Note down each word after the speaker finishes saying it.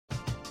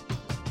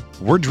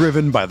We're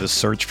driven by the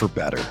search for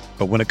better.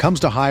 But when it comes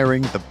to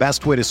hiring, the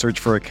best way to search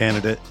for a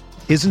candidate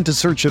isn't to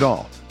search at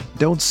all.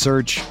 Don't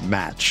search,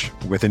 match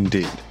with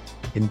Indeed.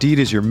 Indeed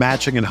is your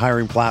matching and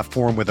hiring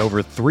platform with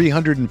over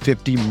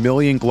 350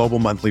 million global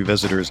monthly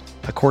visitors,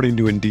 according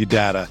to Indeed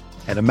data,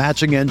 and a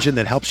matching engine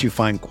that helps you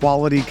find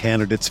quality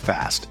candidates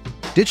fast.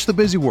 Ditch the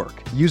busy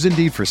work. Use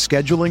Indeed for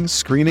scheduling,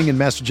 screening, and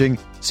messaging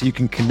so you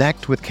can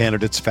connect with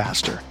candidates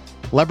faster.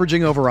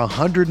 Leveraging over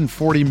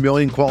 140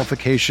 million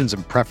qualifications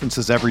and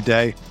preferences every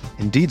day,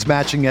 Indeed's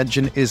matching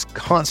engine is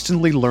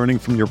constantly learning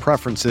from your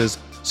preferences,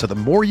 so the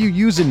more you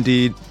use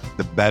Indeed,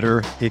 the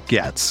better it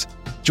gets.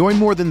 Join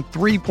more than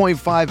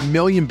 3.5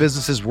 million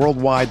businesses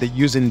worldwide that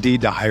use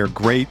Indeed to hire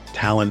great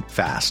talent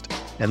fast.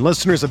 And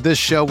listeners of this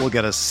show will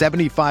get a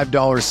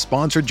 $75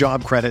 sponsored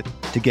job credit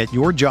to get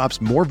your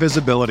jobs more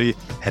visibility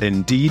at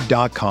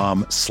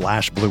Indeed.com/Blue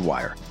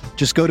Wire.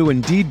 Just go to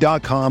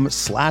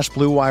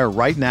Indeed.com/Blue Wire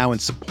right now and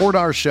support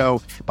our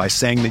show by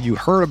saying that you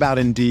heard about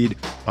Indeed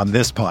on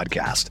this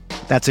podcast.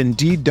 That's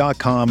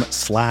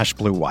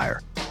Indeed.com/Blue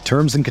Wire.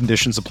 Terms and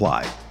conditions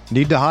apply.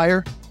 Need to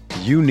hire?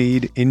 You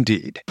need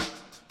Indeed.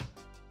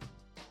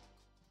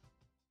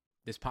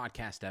 This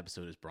podcast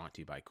episode is brought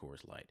to you by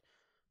Coors Light.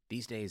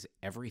 These days,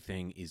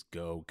 everything is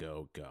go,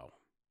 go, go.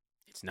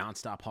 It's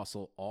nonstop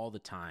hustle all the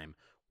time.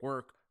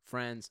 Work,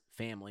 friends,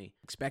 family,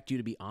 expect you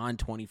to be on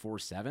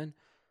 24/7.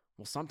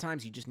 Well,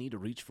 sometimes you just need to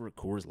reach for a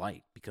Coors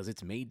Light because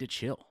it's made to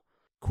chill.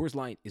 Coors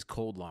Light is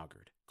cold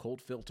lagered,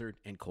 cold filtered,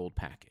 and cold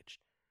packaged.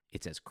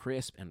 It's as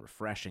crisp and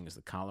refreshing as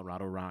the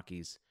Colorado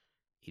Rockies.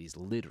 It is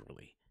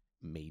literally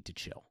made to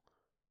chill.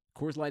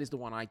 Coors Light is the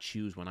one I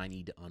choose when I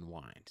need to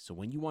unwind. So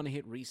when you want to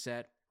hit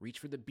reset, reach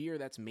for the beer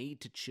that's made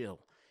to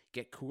chill.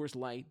 Get Coors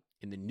Light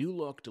in the new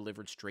look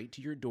delivered straight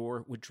to your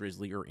door with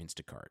Drizzly or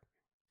Instacart.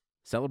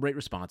 Celebrate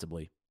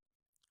responsibly.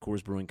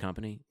 Coors Brewing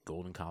Company,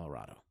 Golden,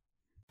 Colorado.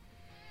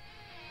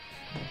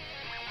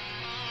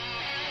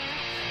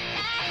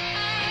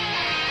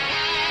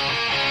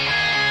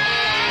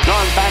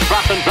 John Van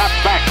Brassen drops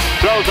back,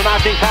 throws an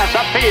arching pass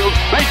upfield.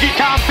 Reggie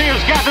Tom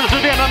Fields gathers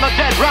it in on a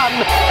dead run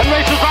and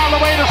races all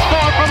the way to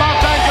score for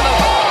Los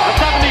Angeles. A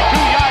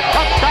 72-yard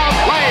touchdown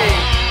play.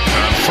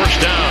 First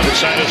down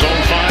inside his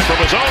own 5 from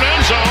his own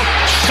end zone.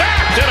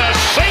 Sacked and a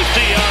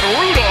safety on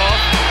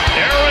Rudolph.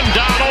 Aaron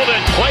Donald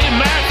and Clay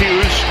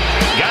Matthews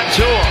got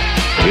to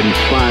him.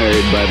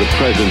 Inspired by the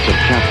presence of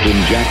Captain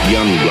Jack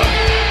Youngblood,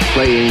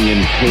 playing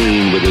in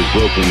pain with his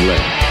broken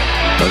leg.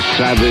 A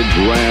savage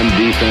Ram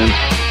defense.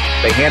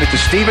 They hand it to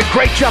Steven.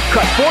 Great jump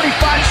cut. 45.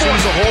 Sees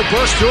a whole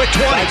burst to it.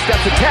 20.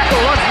 Steps a tackle.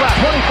 Runs left.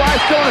 25.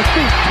 Still on his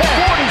feet.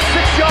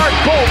 46-yard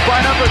goal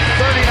by number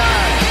 39.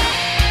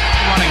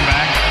 Running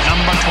back,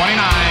 number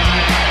 29,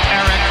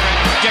 Eric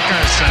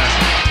Dickerson.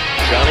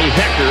 Johnny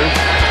Hecker,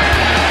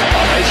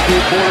 a high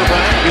school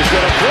quarterback, is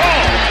going to throw.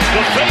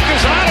 The fake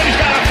is on it. He's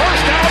got a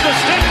first down to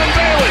Stephen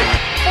Bailey.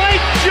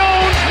 Mike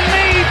Jones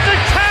made the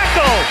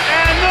tackle,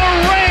 and the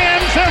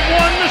Rams have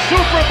won the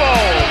Super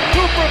Bowl.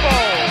 Super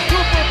Bowl.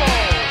 Super Bowl.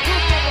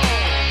 Super Bowl.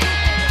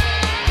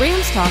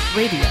 Rams Talk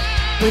Radio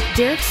with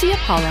Derek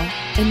Ciapala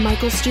and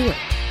Michael Stewart.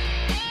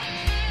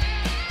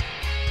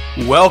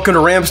 Welcome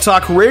to Rams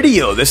Talk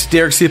Radio. This is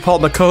Derek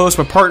Ciapala, my co-host,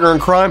 my partner in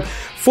crime,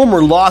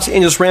 former Los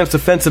Angeles Rams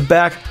defensive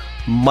back,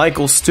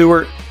 Michael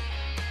Stewart.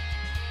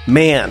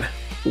 Man,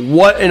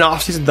 what an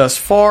offseason thus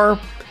far,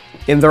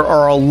 and there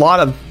are a lot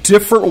of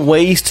different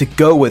ways to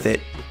go with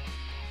it.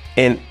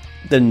 And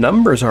the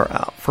numbers are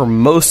out for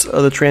most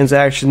of the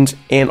transactions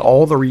and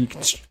all the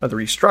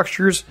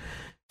restructures.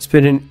 It's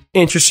been an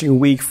interesting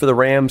week for the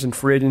Rams and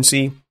free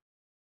agency.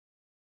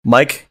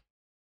 Mike,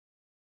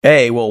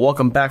 A, well,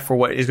 welcome back for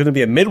what is going to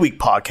be a midweek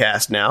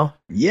podcast now.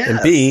 Yes. And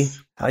B,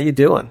 how you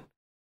doing?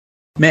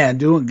 Man,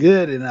 doing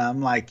good. And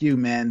I'm like you,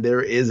 man.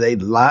 There is a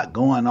lot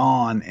going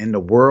on in the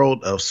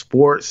world of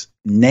sports,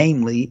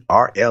 namely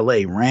our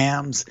LA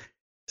Rams.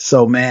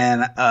 So,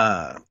 man,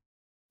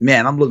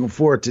 I'm looking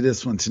forward to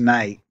this one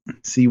tonight.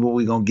 See what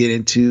we're going to get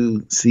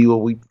into, see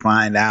what we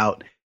find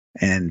out,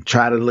 and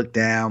try to look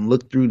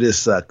through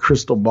this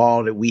crystal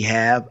ball that we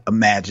have,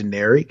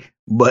 imaginary.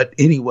 But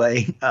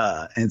anyway,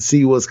 and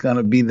see what's going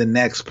to be the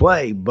next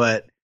play.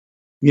 But,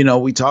 you know,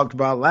 we talked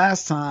about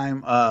last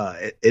time,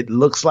 it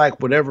looks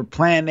like whatever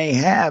plan they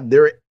have,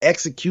 they're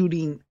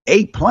executing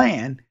a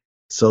plan.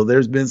 So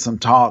there's been some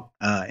talk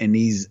in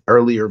these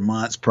earlier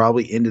months,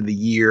 probably end of the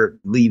year,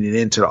 leading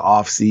into the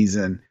off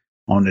season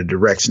on the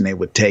direction they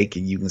would take.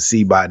 And you can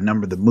see by a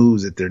number of the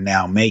moves that they're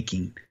now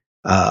making,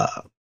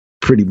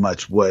 pretty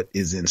much what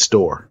is in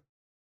store.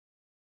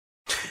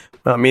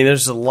 I mean,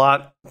 there's a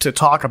lot to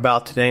talk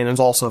about today, and there's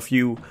also a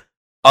few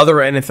other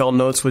NFL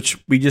notes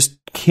which we just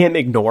can't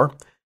ignore.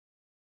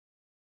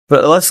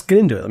 But let's get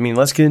into it. I mean,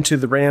 let's get into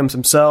the Rams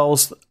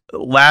themselves.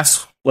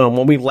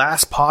 When we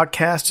last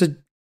podcasted,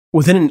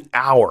 within an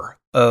hour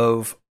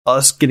of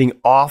us getting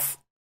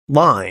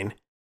offline,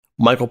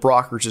 Michael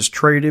Brockers is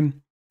traded.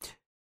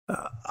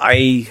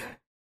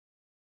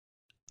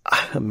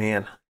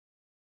 Man,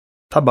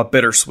 talk about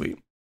bittersweet.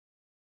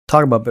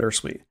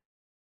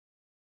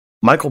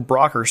 Michael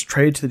Brockers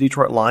traded to the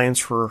Detroit Lions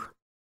for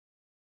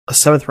A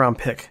 7th round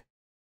pick.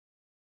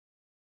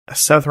 A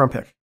 7th round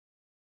pick.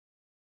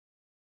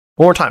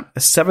 One more time. A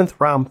 7th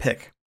round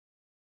pick.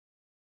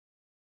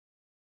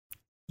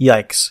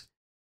 Yikes.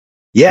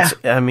 Yeah.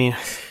 I mean,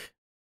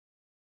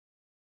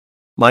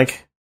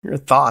 Mike, your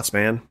thoughts,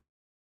 man.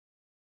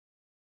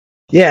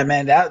 Yeah,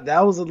 man,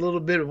 that was a little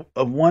bit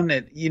of one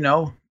that,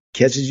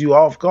 catches you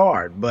off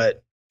guard.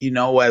 But,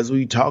 as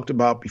we talked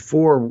about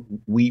before,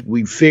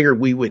 we figured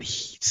we would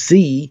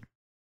see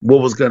what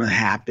was going to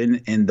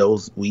happen in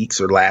those weeks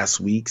or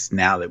last weeks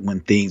now that when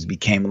things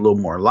became a little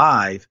more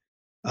live.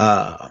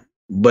 But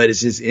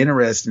it's just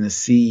interesting to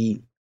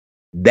see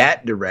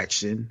that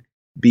direction,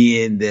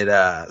 being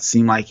that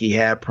seemed like he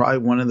had probably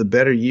one of the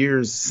better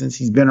years since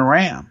he's been a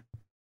Ram.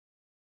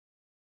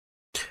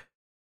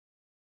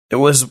 It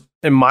was,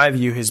 in my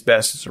view, his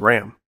best as a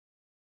Ram.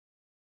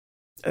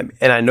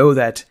 And I know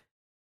that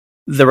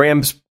the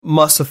Rams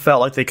must have felt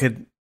like they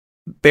could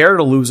bear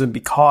to lose him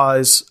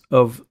because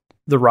of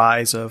the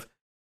rise of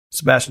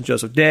Sebastian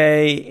Joseph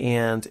Day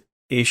and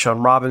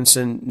A'Shawn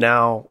Robinson,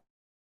 now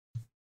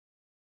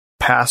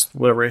past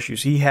whatever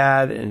issues he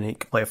had, and he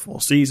could play a full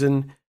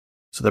season.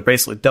 So they're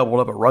basically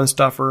doubled up a run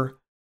stuffer.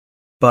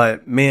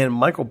 But man,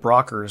 Michael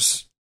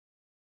Brockers,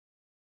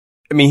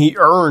 he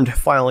earned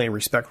finally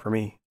respect for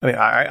me.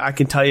 I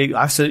can tell you,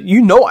 I've said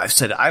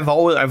it.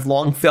 I've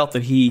long felt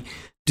that he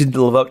didn't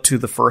live up to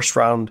the first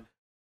round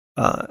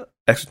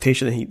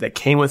expectation that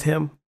came with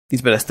him.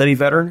 He's been a steady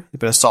veteran, he's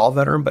been a solid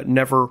veteran, but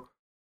never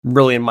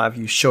really, in my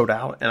view, showed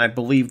out. And I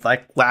believe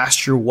like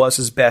last year was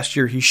his best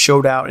year. He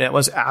showed out, and it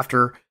was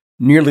after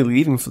nearly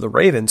leaving for the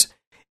Ravens.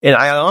 And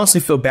I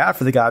honestly feel bad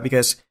for the guy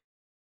because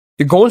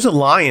you're going to the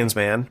Lions,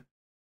 man.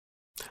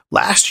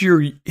 Last year,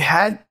 you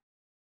had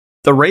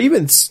the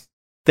Ravens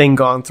thing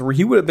gone through,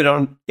 he would have been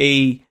on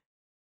a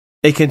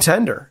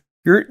contender.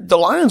 The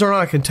Lions are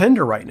not a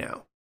contender right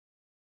now.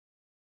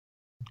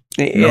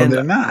 No,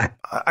 they're not.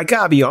 I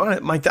gotta be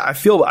honest, Mike. I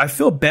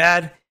feel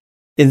bad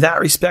in that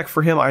respect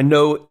for him. I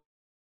know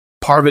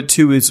part of it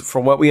too is,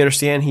 from what we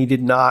understand, he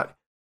could not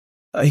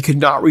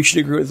reach an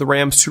agreement with the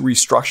Rams to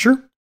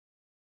restructure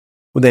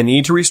when they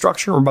need to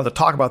restructure. We're about to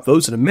talk about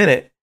those in a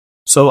minute.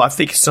 So I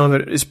think some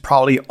of it is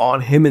probably on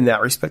him in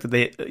that respect.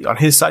 That on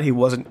his side, he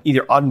wasn't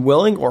either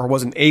unwilling or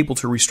wasn't able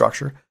to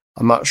restructure.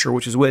 I'm not sure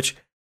which is which.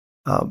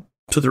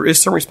 So there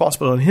is some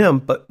responsibility on him.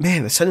 But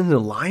man, sending the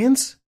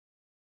Lions.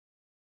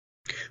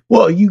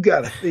 Well, you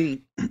got to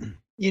think.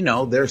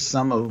 There's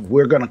some of,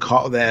 we're going to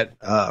call that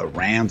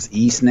Rams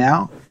East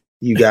now.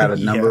 You got a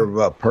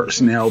number of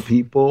personnel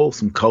people,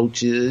 some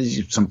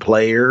coaches, some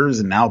players,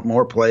 and now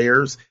more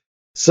players.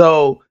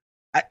 So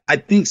I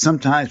think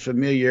sometimes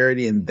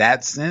familiarity in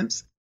that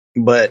sense,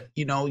 but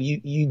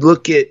you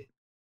look at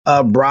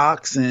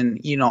Brock's, and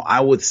I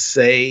would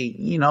say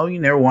you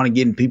never want to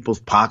get in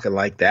people's pocket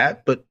like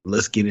that, but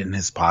let's get in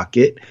his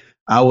pocket.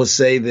 I would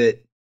say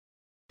that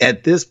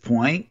at this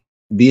point,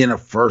 being a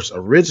first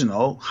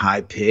original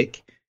high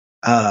pick,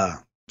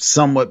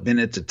 somewhat been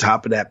at the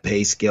top of that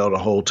pay scale the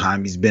whole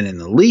time he's been in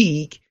the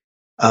league.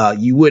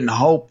 You wouldn't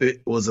hope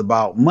it was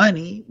about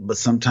money, but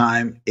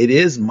sometimes it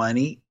is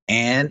money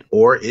and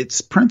or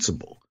it's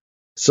principle.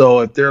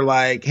 So if they're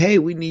like, hey,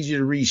 we need you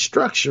to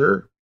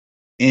restructure,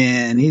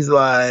 and he's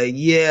like,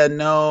 yeah,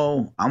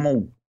 no,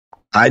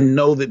 I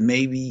know that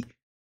maybe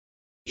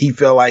he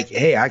felt like,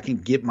 hey, I can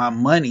get my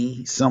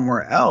money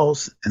somewhere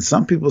else. And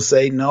some people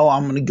say, no,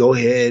 I'm going to go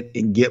ahead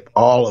and get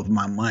all of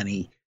my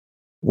money,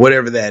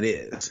 whatever that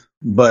is.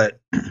 But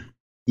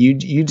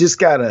you just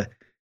gotta,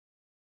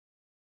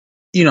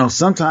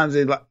 sometimes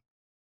they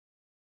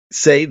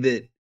say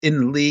that in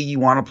the league you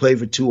want to play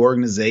for two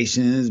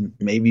organizations,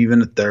 maybe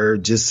even a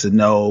third, just to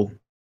know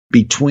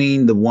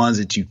between the ones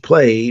that you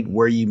played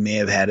where you may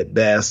have had it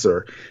best,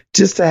 or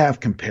just to have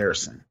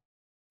comparison.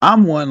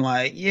 I'm one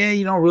like,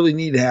 you don't really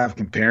need to have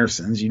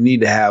comparisons. You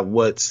need to have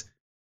what's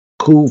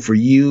cool for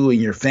you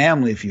and your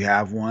family if you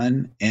have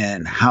one,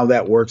 and how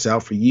that works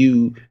out for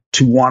you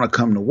to want to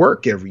come to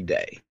work every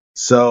day.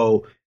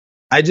 So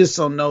I just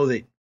don't know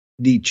that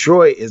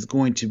Detroit is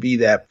going to be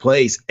that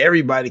place.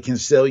 Everybody can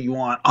sell you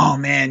on, oh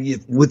man,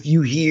 with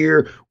you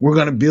here, we're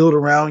going to build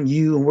around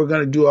you and we're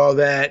going to do all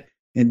that.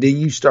 And then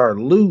you start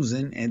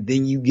losing, and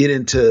then you get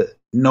into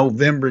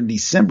November and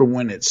December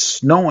when it's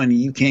snowing and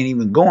you can't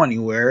even go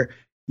anywhere.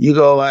 You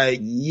go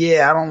like,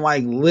 I don't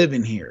like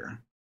living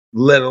here,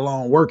 let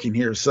alone working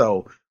here.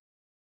 So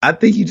I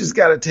think you just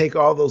got to take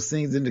all those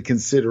things into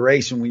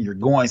consideration when you're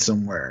going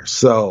somewhere.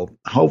 So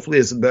hopefully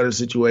it's a better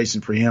situation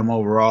for him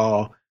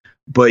overall.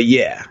 But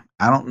I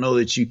don't know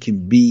that you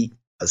can beat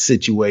a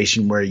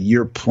situation where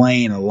you're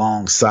playing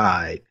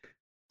alongside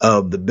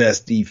of the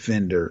best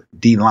defender,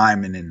 D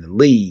lineman in the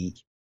league.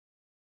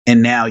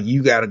 And now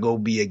you got to go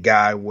be a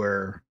guy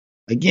where,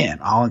 again,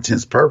 all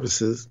intents and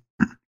purposes,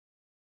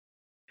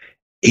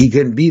 he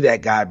couldn't be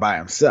that guy by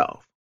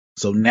himself.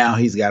 So now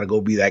he's got to go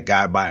be that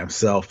guy by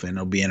himself, and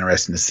it'll be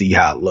interesting to see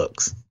how it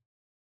looks.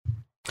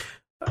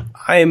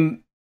 I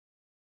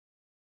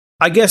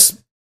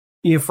guess,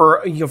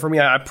 for me,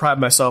 I pride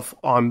myself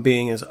on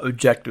being as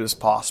objective as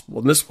possible.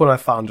 And this one I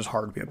found just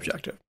hard to be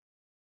objective.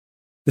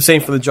 The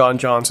same for the John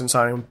Johnson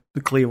signing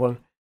with Cleveland.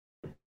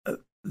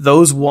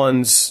 Those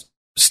ones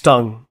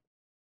stung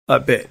a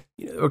bit.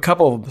 A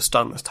couple of them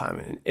stung this time,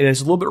 and it's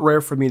a little bit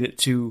rare for me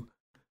to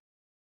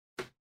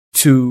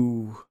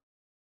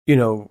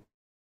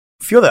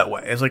feel that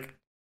way. It's like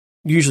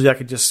usually I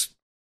could just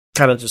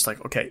kind of just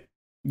like, okay,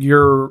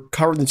 you're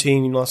covering the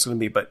team, you know what's going to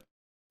be, but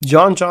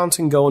John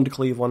Johnson going to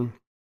Cleveland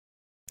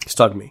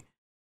stung me.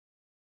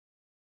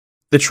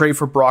 The trade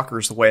for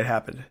Brockers, the way it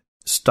happened,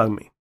 stung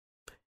me.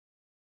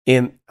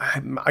 And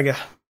I guess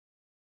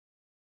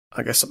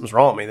something's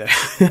wrong with me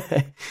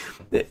there.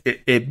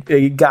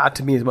 it got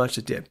to me as much as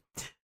it did.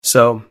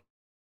 So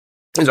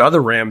there's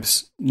other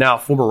Rams, now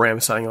former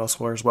Rams signing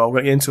elsewhere as well. We're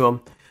going to get into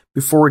them.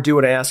 Before we do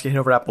it, I ask you to head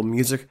over to Apple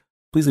Music.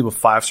 Please leave a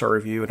 5-star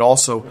review. And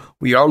also,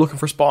 we are looking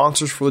for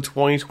sponsors for the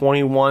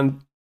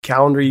 2021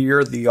 calendar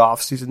year, the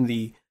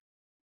offseason,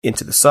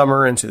 into the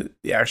summer, into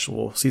the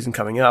actual season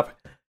coming up.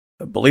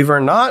 But believe it or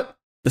not,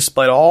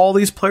 despite all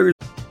these players,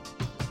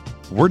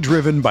 we're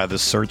driven by the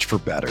search for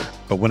better.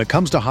 But when it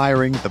comes to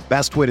hiring, the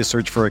best way to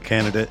search for a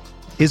candidate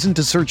isn't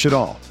to search at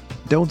all.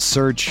 Don't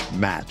search,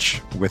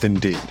 match with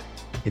Indeed.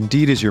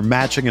 Indeed is your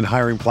matching and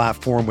hiring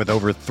platform with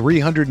over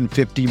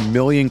 350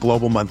 million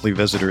global monthly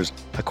visitors,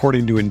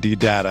 according to Indeed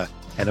data,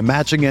 and a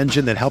matching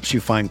engine that helps you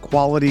find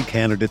quality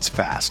candidates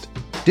fast.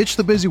 Ditch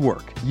the busy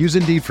work. Use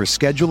Indeed for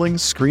scheduling,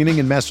 screening,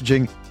 and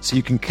messaging so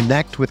you can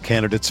connect with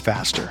candidates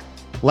faster.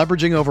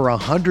 Leveraging over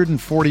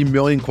 140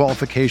 million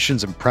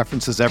qualifications and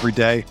preferences every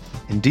day,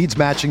 Indeed's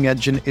matching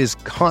engine is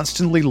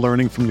constantly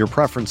learning from your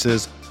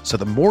preferences, so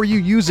the more you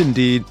use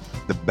Indeed,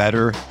 the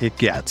better it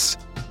gets.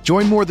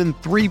 Join more than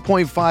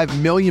 3.5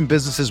 million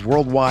businesses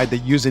worldwide that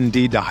use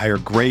Indeed to hire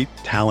great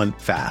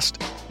talent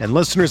fast. And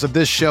listeners of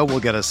this show will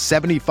get a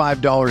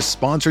 $75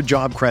 sponsored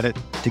job credit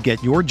to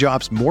get your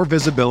jobs more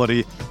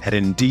visibility at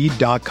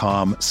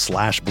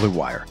Indeed.com/Blue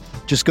Wire.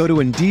 Just go to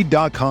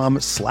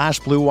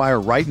Indeed.com/Blue Wire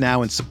right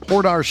now and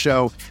support our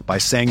show by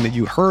saying that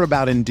you heard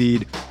about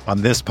Indeed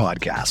on this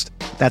podcast.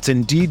 That's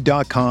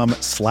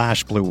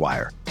Indeed.com/Blue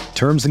Wire.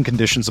 Terms and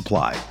conditions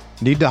apply.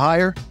 Need to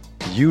hire?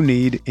 You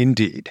need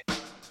Indeed.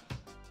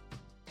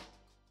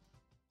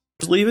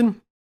 Leaving,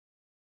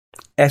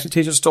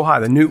 expectations are still high.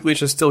 The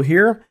nucleus is still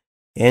here,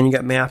 and you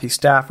got Matthew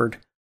Stafford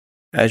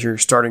as your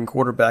starting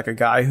quarterback, a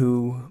guy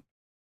who,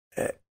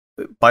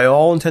 by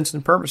all intents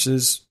and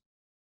purposes,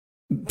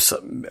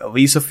 at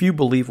least a few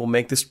believe will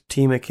make this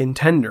team a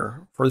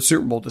contender for the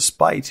Super Bowl,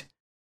 despite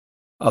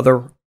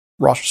other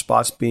roster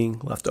spots being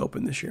left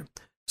open this year.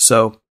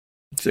 So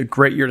it's a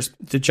great year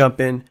to jump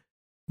in.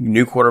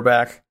 New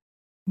quarterback,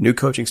 new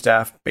coaching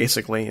staff,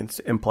 basically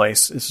in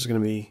place. This is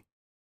going to be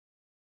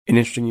an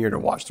interesting year to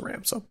watch the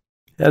Rams. So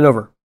head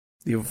over,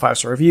 leave a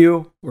 5-star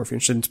review, or if you're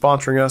interested in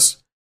sponsoring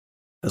us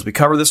as we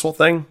cover this whole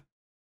thing,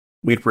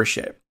 we'd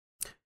appreciate it.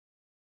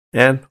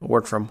 And a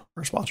word from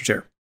our sponsors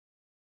here.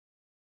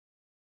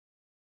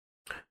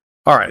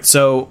 All right,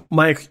 so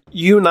Mike,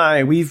 you and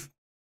I, we've,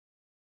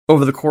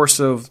 over the course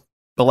of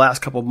the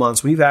last couple of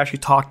months, we've actually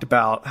talked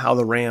about how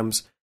the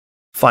Rams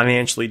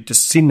financially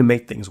just seem to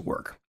make things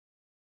work.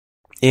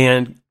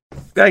 And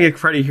gotta give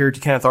credit here to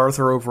Kenneth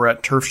Arthur over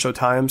at Turf Show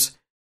Times.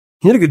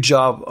 He did a good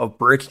job of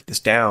breaking this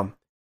down.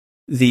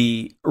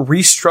 The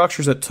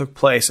restructures that took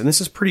place, and this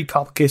is pretty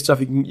complicated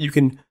stuff. You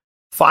can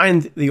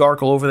find the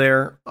article over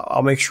there.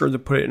 I'll make sure to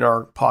put it in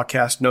our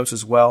podcast notes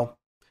as well.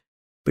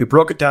 We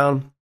broke it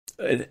down,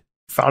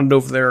 found it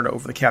over there at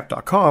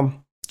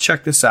overthecap.com.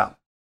 Check this out.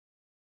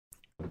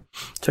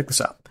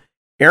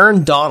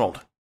 Aaron Donald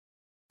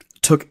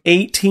took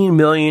 $18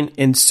 million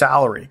in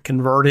salary,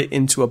 converted it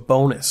into a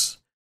bonus,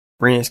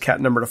 bringing his cap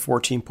number to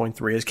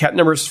 14.3. His cap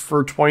numbers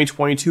for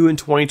 2022 and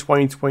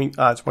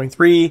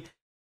 2023,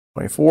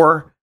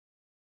 24,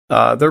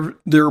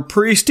 they're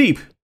pretty steep.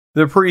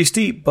 They're pretty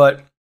steep,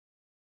 but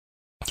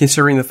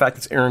considering the fact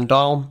that Aaron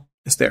Donald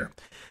is there.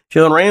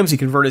 Jalen Ramsey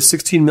converted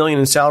 $16 million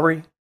in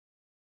salary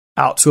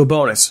out to a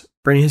bonus,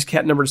 bringing his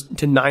cap numbers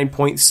to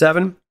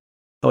 9.7.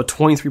 A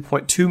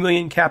 $23.2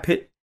 million cap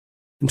hit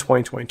in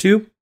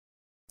 2022,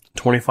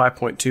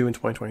 25.2 in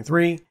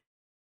 2023.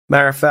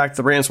 Matter of fact,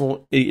 the Rams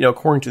will,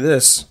 according to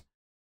this,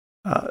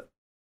 the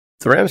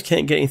Rams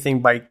can't get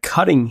anything by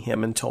cutting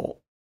him until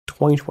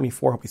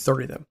 2024. He'll be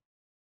 30 of them.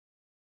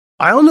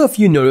 I don't know if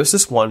you noticed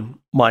this one,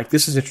 Mike.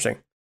 This is interesting.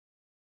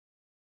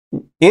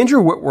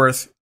 Andrew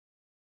Whitworth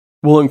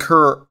will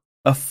incur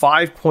a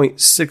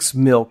 $5.6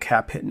 million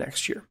cap hit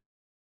next year.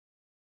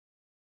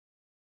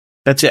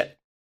 That's it.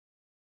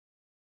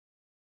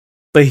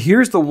 But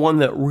here's the one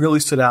that really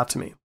stood out to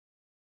me.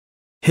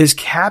 His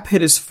cap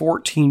hit is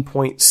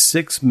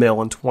 $14.6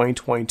 million in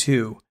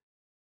 2022,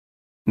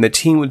 and the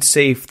team would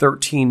save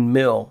 $13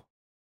 million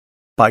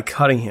by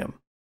cutting him.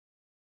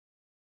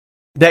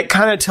 That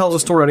kind of tells a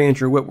story about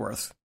Andrew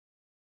Whitworth.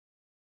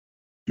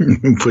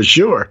 For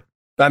sure.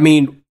 I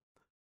mean,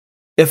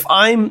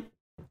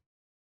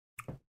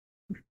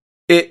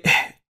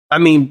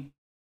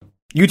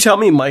 you tell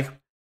me, Mike,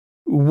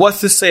 what's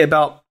this say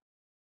about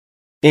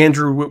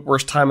Andrew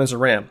Whitworth's time as a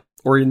Ram,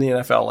 or in the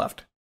NFL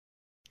left?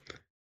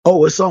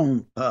 Oh, it's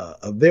on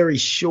a very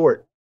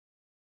short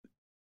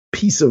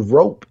piece of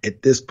rope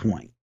at this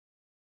point.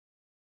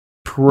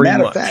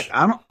 Matter of fact,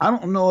 I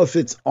don't know if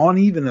it's on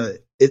even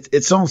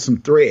it's on some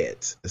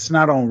threads. It's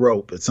not on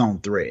rope. It's on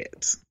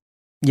threads.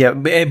 Yeah,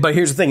 but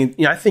here's the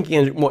thing. I think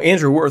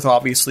Andrew Whitworth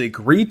obviously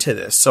agreed to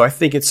this, so I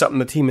think it's something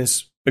the team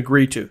has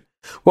agreed to.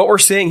 What we're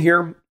saying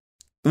here,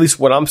 at least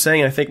what I'm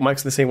saying, and I think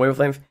Mike's in the same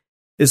wavelength,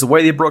 is the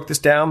way they broke this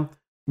down.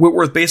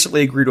 Whitworth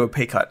basically agreed to a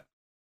pay cut.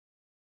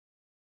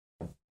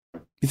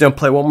 He's going to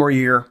play one more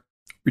year,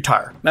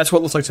 retire. That's what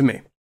it looks like to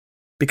me,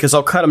 because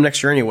I'll cut him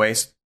next year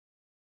anyways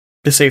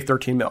to save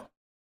 $13 million.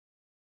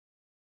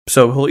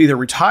 So he'll either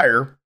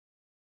retire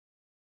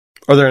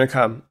or they're going to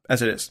come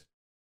as it is.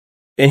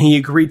 And he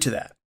agreed to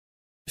that.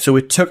 So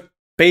it took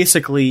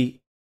basically,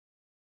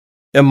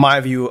 in my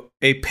view,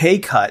 a pay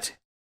cut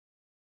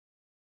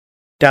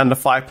down to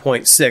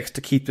 5.6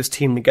 to keep this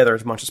team together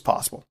as much as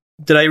possible.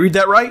 Did I read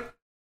that right?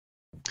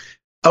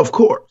 Of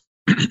course.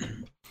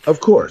 Of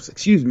course.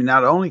 Excuse me.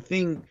 Now, the only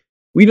thing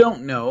we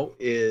don't know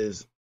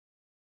is,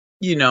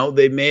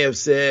 they may have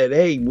said,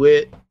 hey,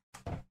 Whit,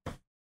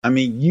 I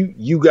mean,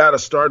 you got a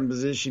starting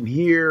position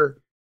here.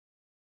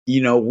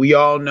 We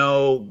all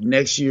know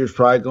next year is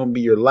probably going to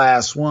be your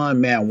last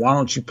one. Man, why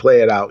don't you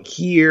play it out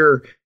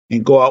here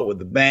and go out with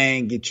a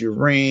bang, get your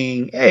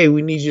ring? Hey,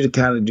 we need you to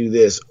kind of do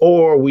this.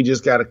 Or we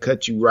just got to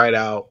cut you right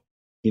out,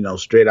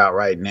 straight out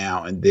right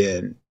now, and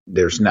then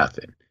there's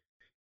nothing.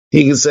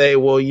 He can say,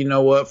 well, you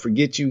know what?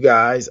 Forget you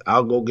guys.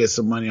 I'll go get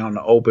some money on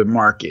the open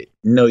market.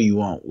 No, you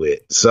won't,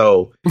 Whit.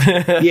 So,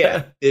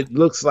 yeah, it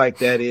looks like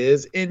that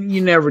is. And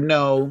you never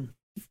know,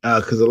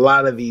 because a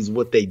lot of these,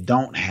 what they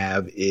don't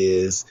have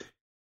is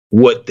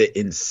what the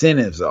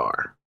incentives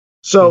are.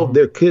 So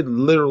there could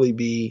literally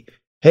be,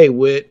 hey,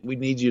 Whit, we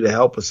need you to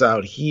help us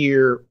out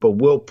here, but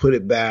we'll put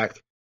it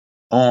back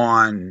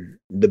on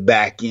the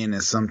back end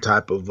as some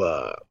type of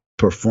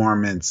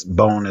performance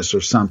bonus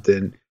or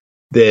something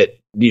that,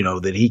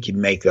 that he can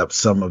make up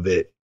some of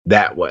it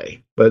that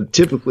way. But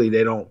typically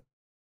they don't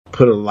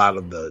put a lot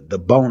of the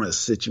bonus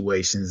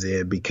situations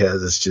in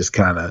because it's just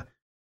kind of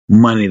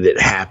money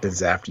that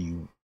happens after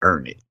you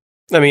earn it.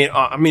 I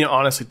mean,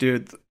 honestly,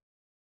 dude,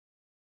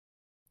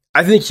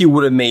 I think he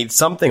would have made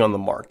something on the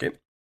market.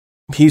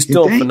 He's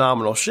still in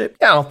phenomenal shape.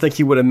 Yeah, I don't think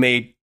he would have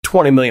made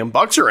 $20 million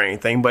or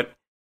anything, but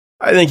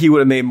I think he would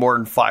have made more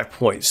than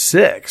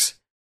 5.6.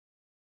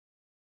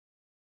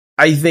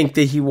 I think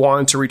that he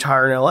wanted to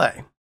retire in LA.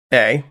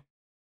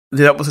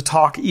 That was a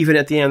talk even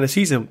at the end of the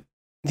season.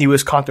 He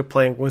was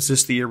contemplating, was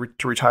this the year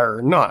to retire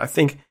or not? I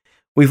think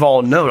we've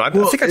all known. I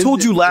think I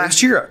told you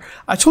last year.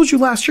 I told you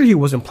last year he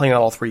wasn't playing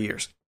out all 3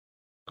 years.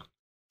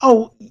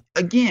 Oh,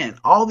 again,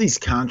 all these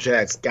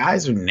contracts,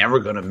 guys are never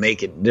going to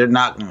make it. They're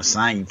not going to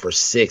sign you for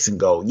 6 and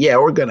go, yeah,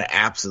 we're going to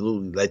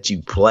absolutely let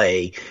you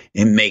play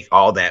and make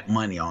all that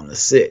money on the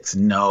 6.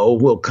 No,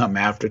 we'll come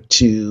after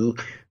 2,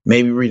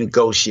 maybe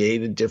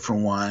renegotiate a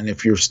different one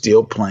if you're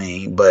still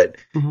playing. But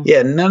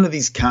yeah, none of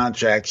these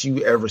contracts,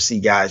 you ever see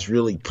guys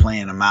really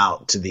playing them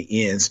out to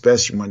the end,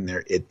 especially when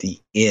they're at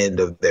the end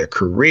of their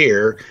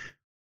career,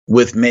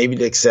 with maybe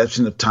the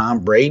exception of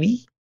Tom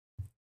Brady.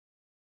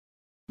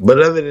 But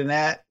other than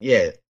that,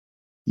 yeah,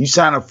 you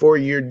sign a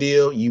 4-year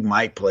deal, you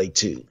might play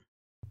 2.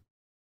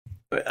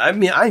 I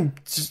mean,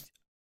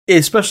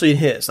 especially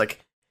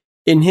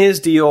in his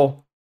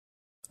deal,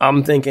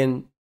 I'm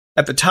thinking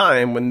at the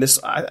time when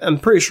I'm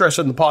pretty sure I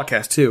said in the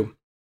podcast too,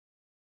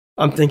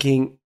 I'm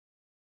thinking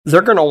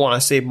they're going to want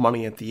to save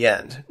money at the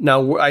end.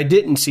 Now, I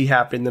didn't see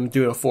happening them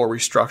doing a full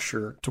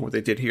restructure to what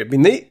they did here. I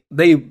mean,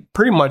 they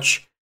pretty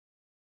much,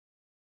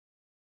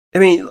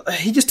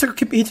 he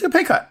took a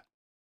pay cut.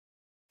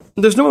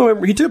 There's no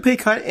way he took a pay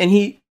cut, and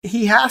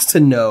he has to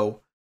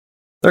know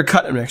they're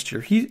cutting him next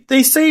year.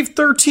 They saved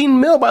 $13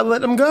 million by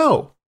letting him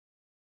go,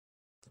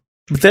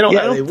 but they don't.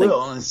 Yeah, they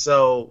will. And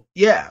so,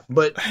 yeah,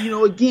 but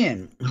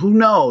again, who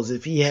knows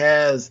if he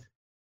has,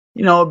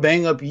 a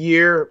bang up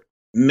year?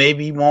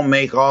 Maybe he won't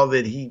make all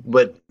that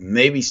but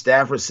maybe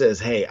Stafford says,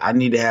 "Hey, I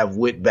need to have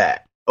Whit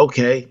back."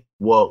 Okay,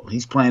 well,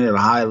 he's playing at a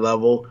high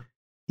level.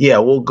 Yeah,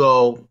 we'll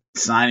go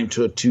sign him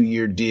to a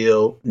 2-year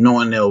deal,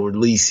 knowing they'll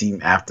release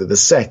him after the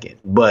 2nd.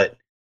 But,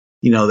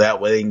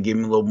 that way they can give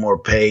him a little more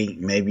pay,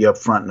 maybe up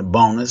front in a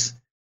bonus.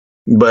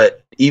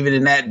 But even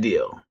in that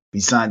deal,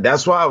 he signed.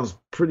 That's why I was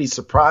pretty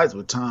surprised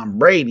with Tom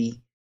Brady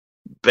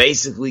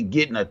basically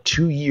getting a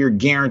 2-year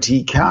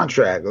guaranteed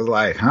contract. I was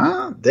like,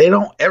 huh? They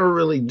don't ever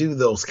really do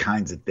those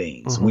kinds of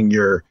things when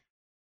you're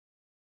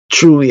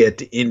truly at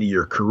the end of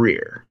your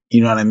career.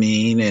 You know what I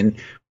mean? And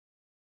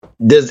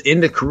does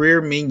end of career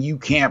mean you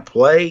can't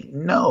play?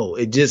 No,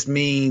 it just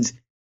means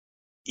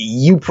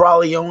you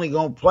probably only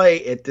going to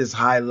play at this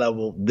high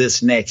level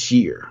this next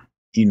year,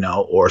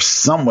 or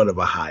somewhat of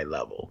a high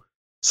level.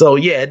 So,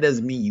 yeah, it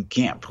doesn't mean you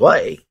can't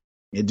play.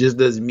 It just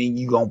doesn't mean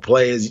you're going to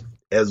play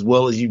as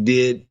well as you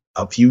did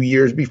a few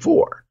years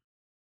before.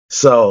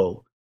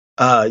 So,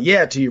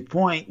 yeah, to your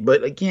point.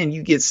 But again,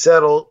 you get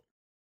settled.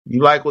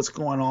 You like what's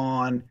going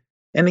on.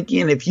 And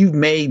again, if you've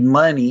made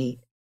money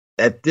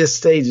at this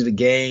stage of the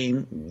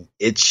game,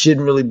 it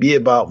shouldn't really be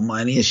about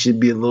money. It should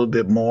be a little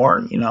bit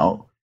more,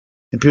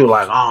 And people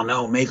are like, oh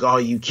no, make all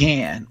you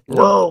can.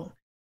 Well,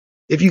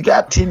 if you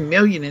got $10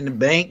 million in the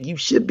bank, you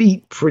should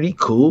be pretty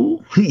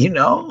cool,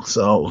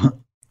 So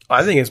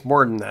I think it's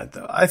more than that,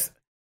 though.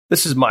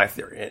 This is my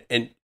theory,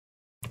 and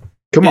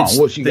come on,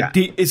 what you got?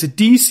 It's a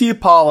DC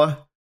Apollo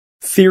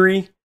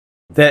theory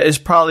that is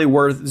probably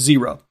worth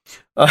zero.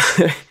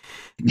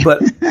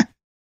 But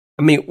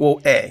I mean,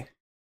 the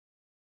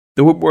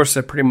Whitworths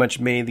have pretty much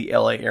made the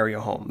LA area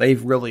home.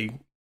 They've really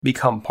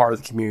become part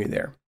of the community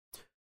there.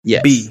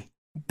 Yes. B,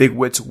 Big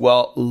Whit's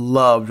well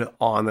loved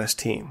on this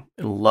team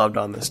and loved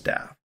on the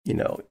staff.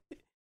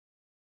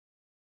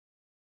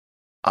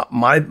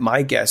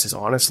 My guess is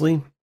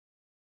honestly,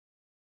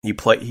 he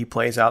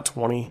plays out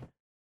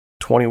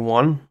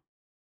 2021.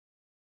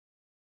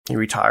 He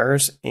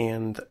retires,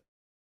 and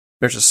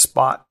there's a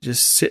spot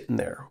just sitting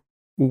there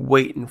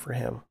waiting for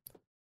him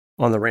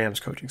on the Rams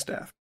coaching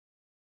staff.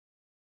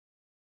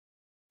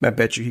 I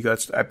bet you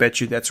that's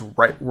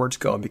right where it's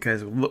going,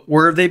 because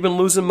where have they been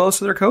losing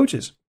most of their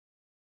coaches?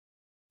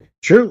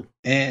 True.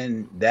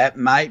 And that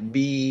might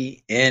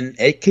be, and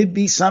it could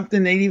be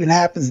something that even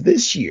happens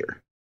this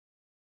year.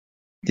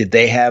 Did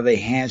they have a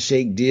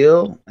handshake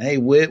deal? Hey,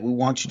 Whit, we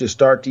want you to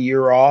start the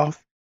year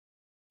off.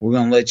 We're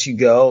going to let you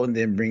go and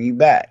then bring you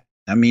back.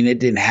 I mean, it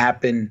didn't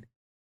happen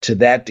to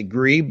that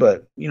degree,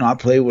 but, I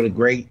played with a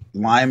great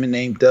lineman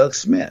named Doug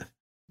Smith,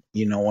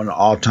 one of the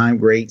all-time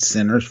great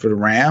centers for the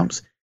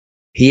Rams.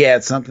 He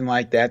had something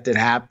like that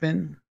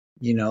happened.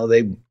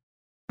 They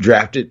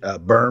drafted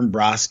Bernd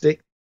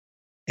Brostek,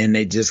 and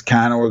they just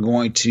kind of were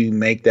going to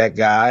make that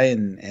guy.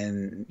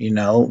 And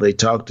they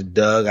talked to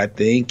Doug, I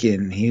think,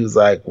 and he was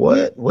like,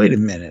 what? Wait a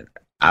minute.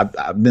 I've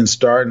been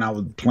starting. I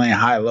was playing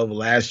high level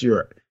last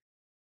year.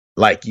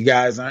 Like, you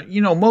guys aren't,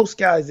 most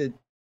guys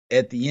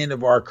at the end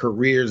of our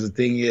careers, the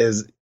thing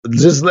is,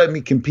 just let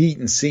me compete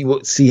and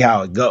see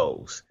how it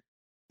goes,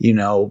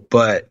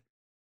 but,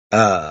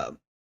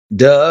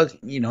 Doug,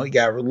 he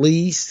got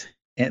released,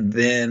 and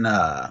then,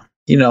 a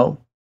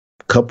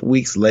couple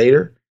weeks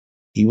later,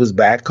 he was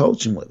back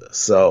coaching with us.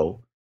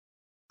 So,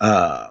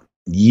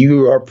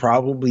 you are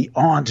probably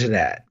on to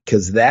that,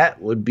 because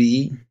that would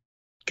be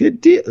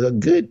a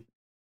good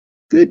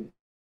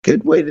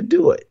way to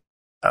do it.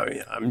 I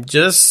mean, I'm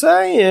just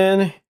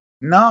saying.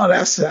 No,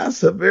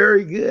 that's a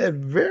very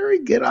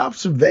good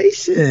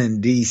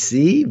observation,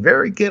 DC.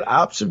 Very good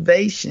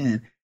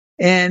observation.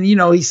 And,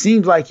 he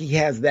seems like he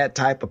has that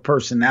type of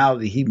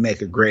personality. He'd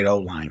make a great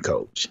O-line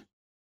coach.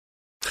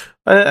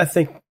 I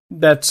think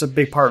that's a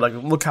big part. Like,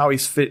 look how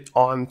he's fit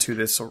onto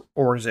this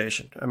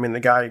organization. I mean, the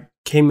guy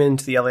came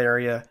into the LA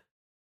area,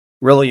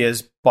 really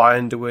is bought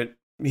into it.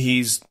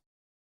 You've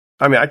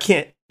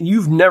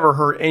never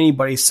heard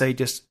anybody say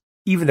just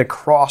even a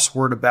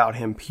cross-word about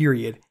him,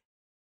 period.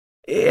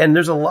 And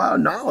there's a lot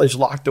of knowledge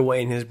locked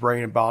away in his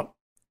brain about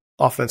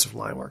offensive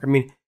line work. I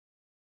mean,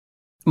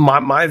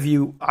 my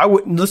view, I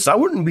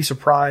wouldn't be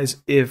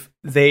surprised if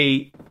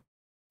they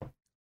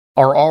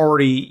are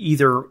already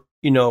either,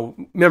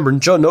 remember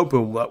Joe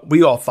Noteboom, what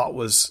we all thought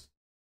was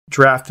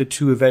drafted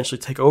to eventually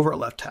take over at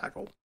left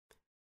tackle.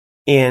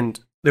 And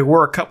there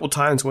were a couple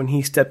times when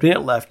he stepped in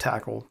at left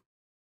tackle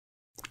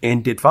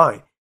and did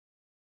fine.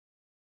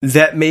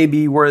 That may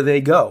be where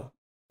they go.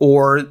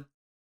 Or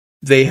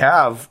they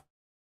have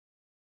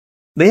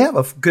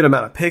a good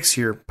amount of picks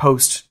here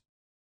post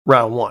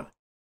round one.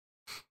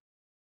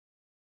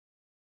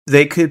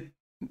 They could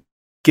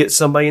get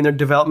somebody in there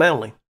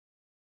developmentally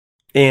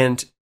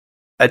and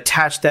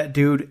attach that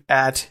dude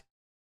at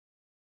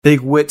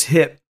Big Whit's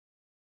hip.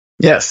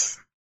 Yes.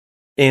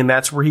 And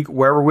that's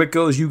wherever Whit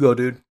goes, you go,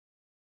 dude.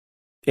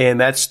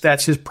 And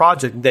that's his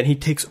project. And then he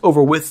takes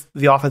over with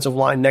the offensive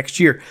line next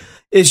year.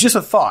 It's just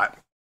a thought.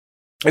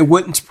 It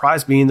wouldn't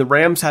surprise me. And the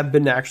Rams have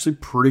been actually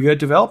pretty good at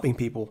developing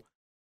people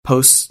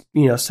post,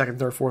 second,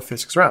 third, fourth,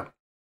 fifth, sixth round.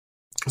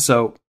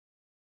 So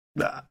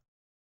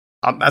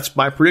that's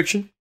my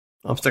prediction.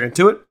 I'm sticking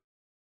to it.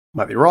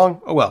 Might be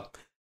wrong. Oh well.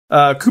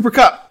 Cooper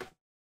Kupp,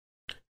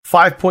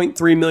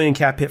 $5.3 million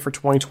cap hit for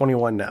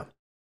 2021 now.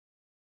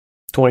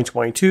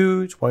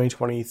 2022,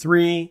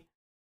 2023,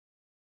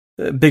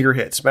 bigger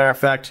hits. Matter of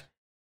fact,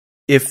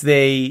 if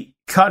they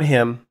cut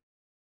him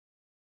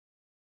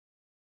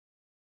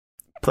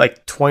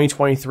like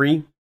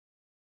 2023,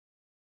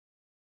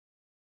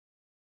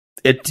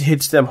 it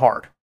hits them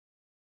hard.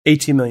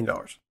 $18 million.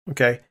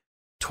 Okay.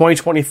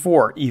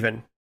 2024,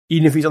 even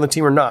if he's on the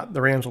team or not,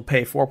 the Rams will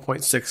pay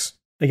 4.6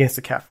 against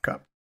the cap for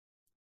Kupp.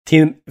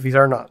 Team, if he's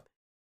there or not.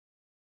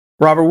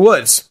 Robert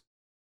Woods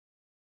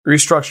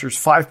restructures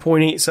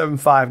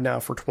 $5.875 now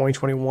for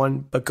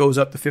 2021, but goes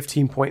up to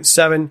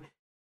 $15.7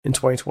 in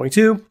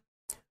 2022.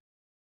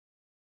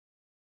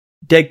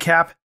 Dead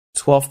cap,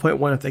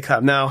 12.1 if they cut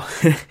him. Now,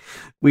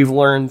 we've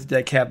learned the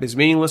dead cap is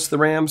meaningless to the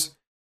Rams.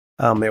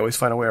 They always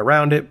find a way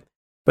around it.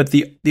 But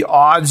the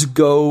odds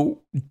do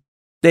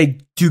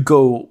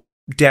go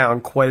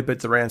down quite a bit.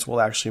 The Rams will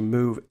actually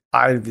move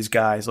either of these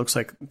guys. Looks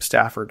like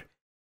Stafford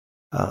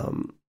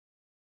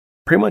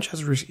pretty much has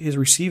his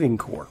receiving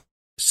core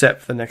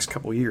set for the next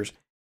couple of years.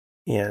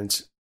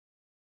 And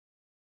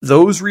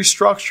those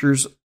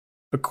restructures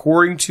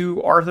according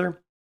to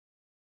Arthur,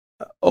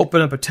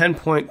 open up a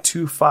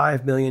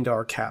 $10.25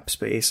 million cap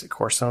space. Of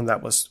course, some of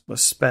that was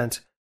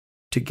spent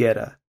to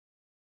get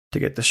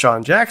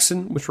Deshaun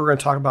Jackson, which we're going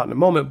to talk about in a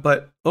moment.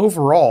 But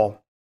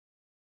overall,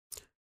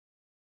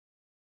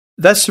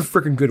 that's some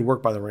freaking good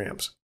work by the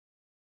Rams.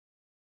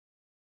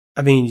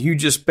 I mean,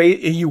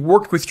 you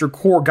worked with your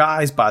core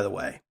guys, by the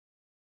way.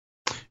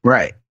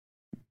 Right.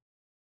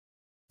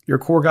 Your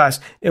core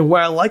guys. And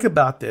what I like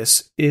about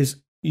this is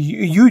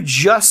you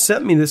just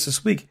sent me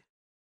this week.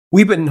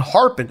 We've been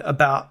harping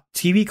about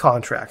TV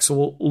contracts.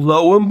 So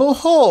lo and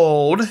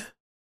behold,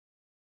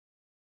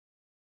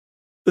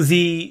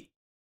 the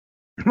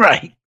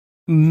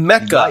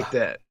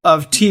mecca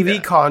of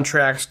TV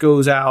contracts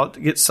goes out,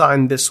 gets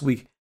signed this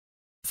week.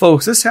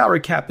 Folks, this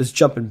salary cap is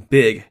jumping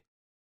big.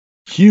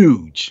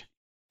 Huge.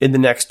 In the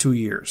next 2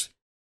 years.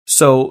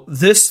 So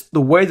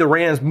the way the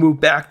Rams move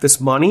back this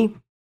money,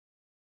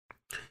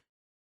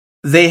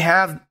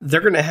 they're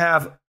going to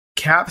have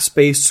cap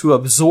space to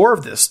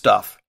absorb this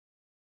stuff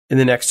in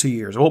the next 2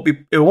 years.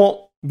 It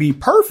won't be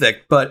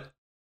perfect, but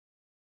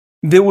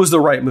it was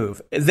the right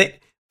move. They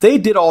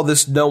did all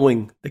this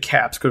knowing the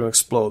cap's going to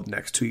explode the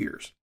next 2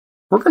 years.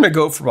 We're going to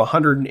go from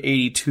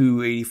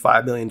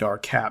 $182-85 million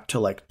cap to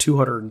like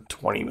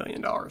 $220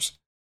 million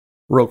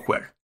real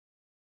quick.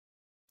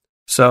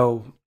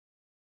 So,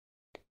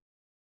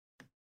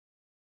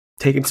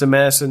 taking some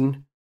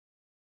medicine,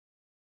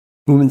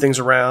 moving things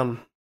around.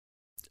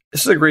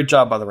 This is a great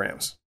job by the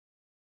Rams.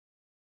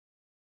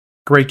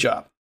 Great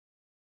job.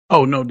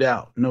 Oh, no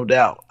doubt. No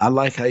doubt. I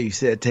like how you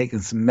said taking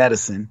some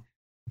medicine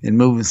and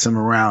moving some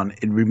around.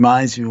 It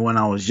reminds me when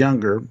I was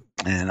younger,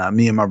 and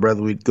me and my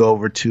brother, we'd go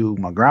over to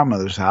my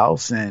grandmother's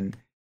house, and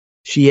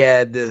she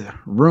had the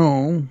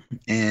room,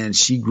 and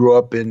she grew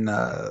up in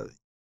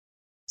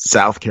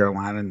South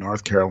Carolina,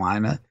 North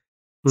Carolina.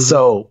 Mm-hmm.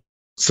 So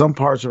some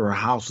parts of her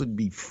house would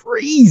be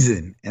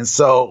freezing. And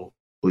so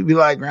we'd be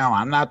like, Grandma,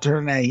 I'm not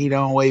turning that heat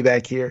on way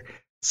back here.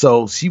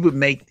 So she would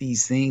make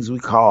these things we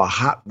call a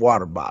hot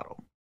water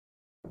bottle.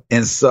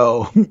 And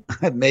so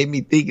it made me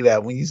think of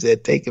that when you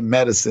said taking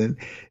medicine,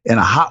 and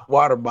a hot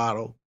water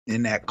bottle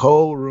in that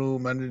cold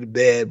room under the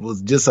bed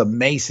was just a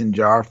mason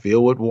jar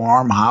filled with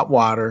warm, hot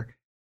water.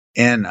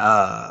 And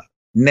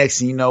next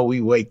thing you know,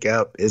 we wake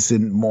up, it's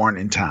in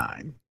morning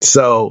time.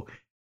 So,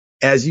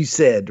 as you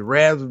said, the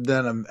Rams have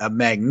done a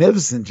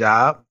magnificent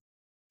job.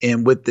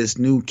 And with this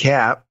new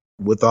cap,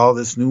 with all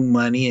this new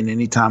money, and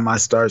anytime I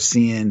start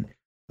seeing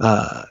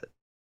Jeff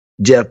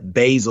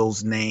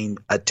Bezos' name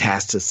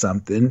attached to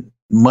something,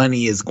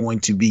 money is going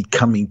to be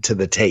coming to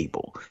the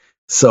table.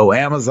 So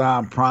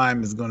Amazon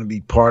Prime is going to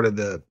be part of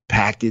the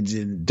package,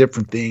 and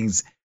different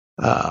things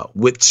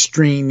with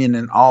streaming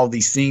and all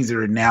these things that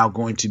are now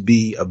going to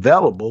be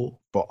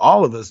available for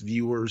all of us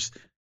viewers.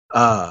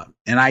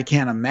 And I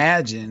can't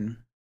imagine,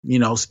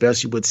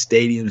 especially with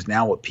stadiums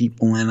now with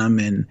people in them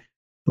and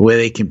the way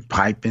they can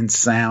pipe in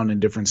sound and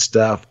different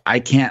stuff. I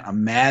can't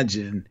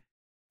imagine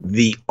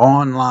the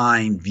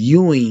online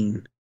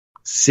viewing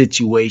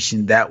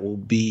situation that will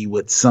be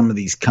with some of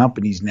these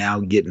companies now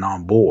getting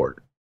on board.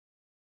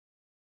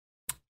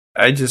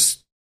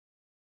 This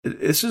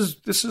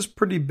is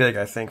pretty big,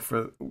 I think,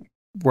 for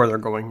where they're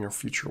going here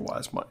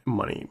future-wise,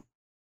 money.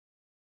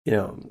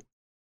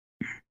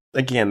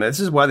 Again, this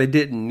is why they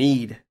didn't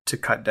need to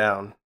cut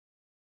down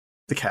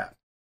the cap.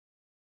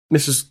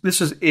 This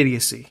is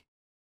idiocy.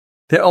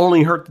 They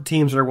only hurt the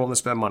teams that are willing to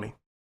spend money,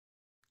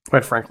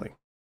 quite frankly.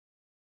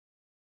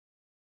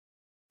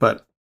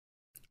 But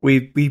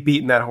we've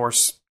beaten that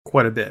horse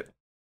quite a bit.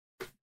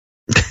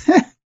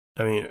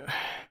 I mean,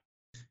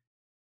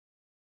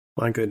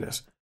 my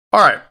goodness.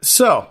 All right,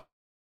 so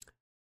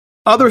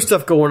other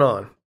stuff going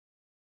on.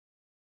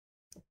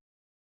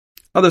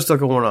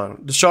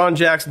 Deshaun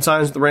Jackson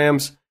signs with the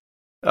Rams.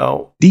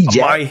 Oh,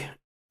 DJ.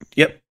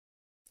 Yep.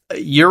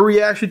 Your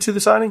reaction to the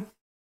signing?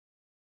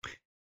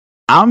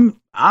 I'm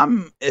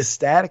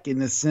ecstatic in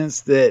the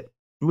sense that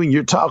when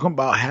you're talking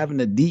about having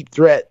a deep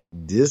threat,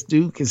 this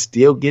dude can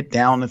still get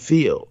down the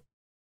field.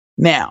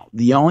 Now,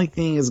 the only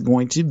thing is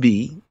going to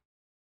be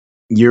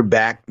you're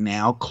back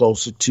now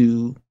closer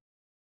to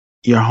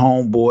your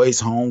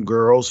homeboys,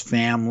 homegirls,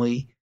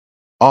 family,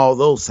 all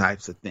those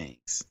types of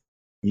things.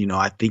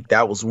 I think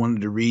that was one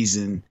of the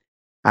reasons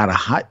out of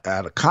high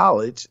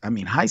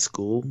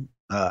school,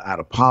 out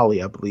of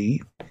Poly, I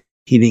believe,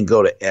 he didn't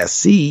go to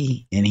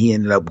SC, and he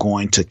ended up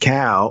going to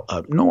Cal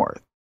up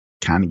north,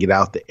 kind of get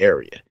out the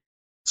area.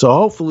 So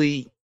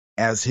hopefully,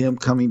 as him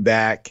coming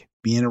back,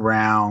 being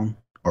around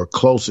or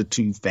closer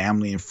to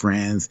family and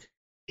friends,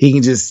 he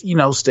can just,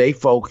 stay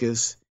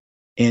focused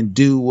and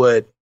do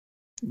what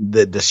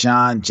the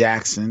Deshaun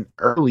Jackson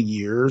early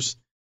years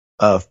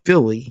of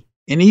Philly,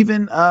 and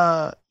even,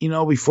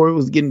 before he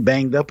was getting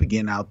banged up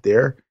again out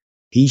there,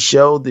 he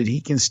showed that he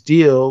can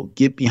still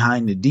get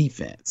behind the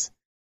defense.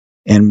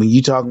 And when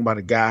you're talking about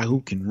a guy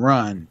who can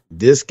run,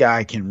 this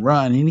guy can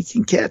run and he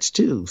can catch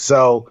too.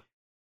 So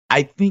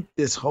I think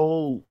this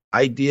whole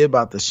idea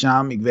about the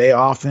Sean McVay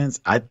offense,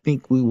 I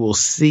think we will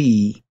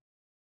see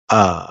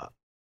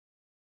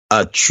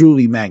a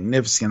truly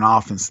magnificent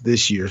offense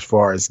this year as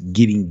far as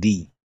getting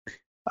deep.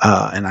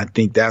 And I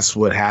think that's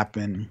what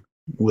happened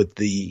with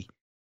the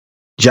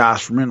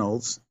Josh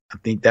Reynolds. I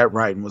think that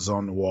writing was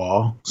on the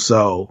wall.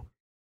 So,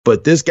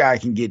 but this guy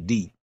can get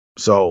deep.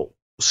 So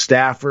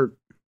Stafford,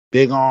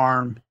 big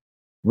arm,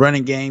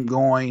 running game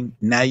going.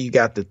 Now you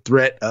got the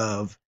threat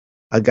of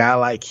a guy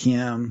like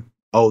him.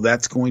 Oh,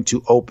 that's going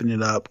to open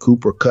it up.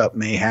 Cooper Kupp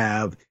may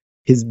have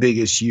his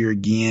biggest year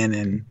again.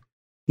 And,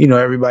 you know,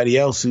 everybody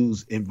else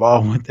who's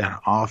involved with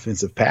that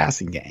offensive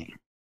passing game.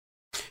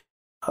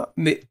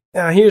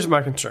 Here's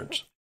my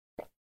concerns.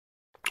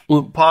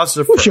 Well,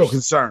 positive What's first. your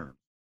concern?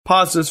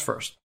 Positives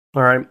first.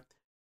 All right.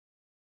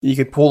 You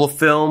could pull the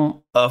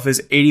film of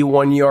his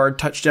 81-yard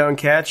touchdown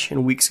catch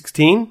in Week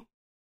 16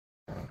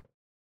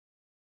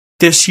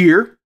 this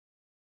year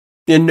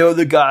and know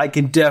the guy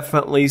can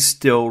definitely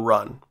still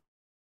run.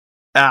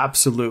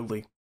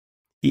 Absolutely.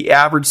 He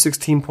averaged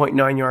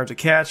 16.9 yards a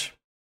catch,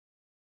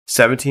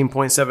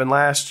 17.7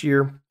 last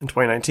year in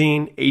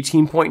 2019,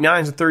 18.9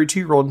 as a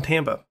 32-year-old in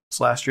Tampa. This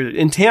last year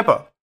in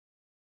Tampa.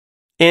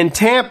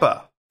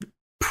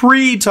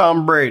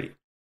 Pre-Tom Brady.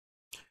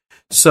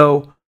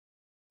 So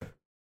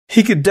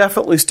he could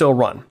definitely still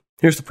run.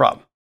 Here's the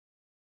problem.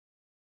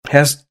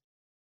 Has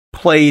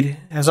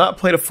not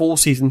played a full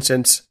season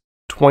since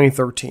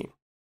 2013.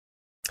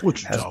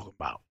 What you talking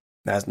about?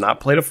 Has not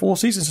played a full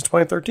season since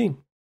 2013.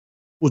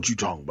 What you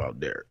talking about,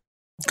 Derek?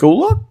 Go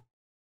look.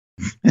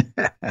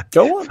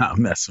 Go on.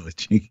 I'm messing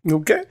with you.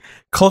 Okay.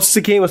 Closest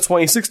it came was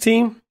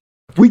 2016.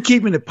 We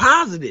keeping it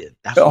positive.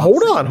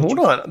 Hold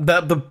on.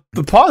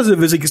 The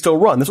positive is he can still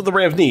run. That's what the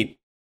Rams need.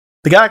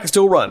 The guy can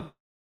still run.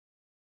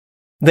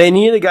 They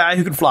need a guy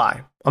who can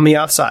fly on the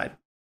outside.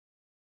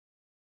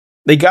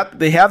 They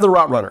have the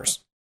route runners.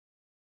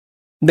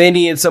 They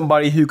needed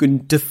somebody who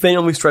can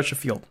definitively stretch the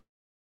field.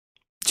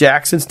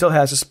 Jackson still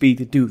has the speed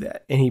to do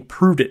that, and he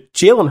proved it.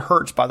 Jalen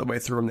Hurts, by the way,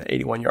 threw him the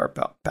 81-yard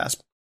pass.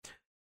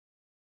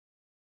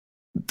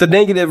 The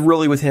negative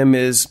really with him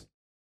is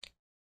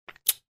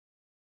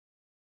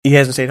he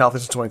hasn't stayed healthy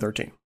since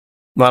 2013.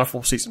 Not a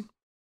full season.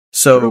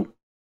 So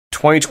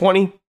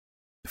 2020,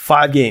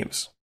 5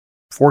 games,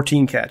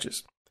 14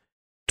 catches.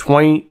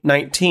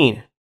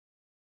 2019,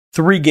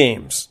 3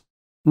 games,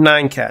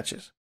 9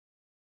 catches.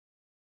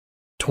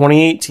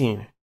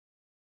 2018,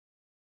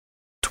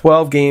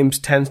 12 games,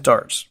 10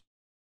 starts.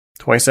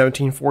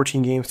 2017,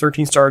 14 games,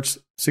 13 starts.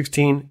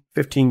 16,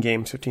 15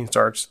 games, 15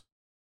 starts.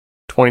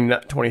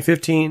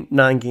 2015,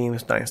 9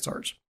 games, 9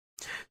 starts.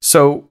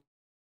 So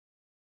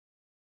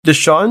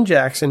Deshaun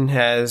Jackson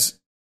has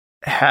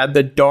had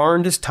the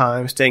darndest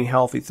time staying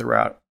healthy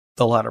throughout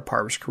the latter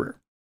part of his career.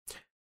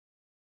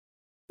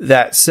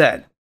 That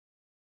said,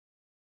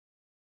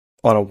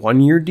 on a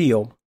 1-year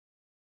deal,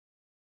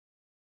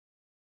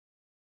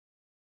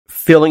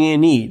 filling a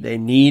need. They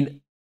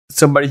need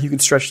somebody who can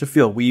stretch the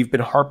field. We've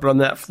been harping on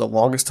that for the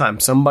longest time.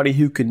 Somebody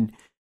who can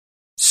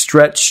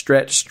stretch.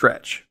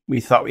 We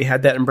thought we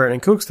had that in Brandon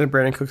Cooks, then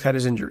Brandon Cooks had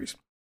his injuries.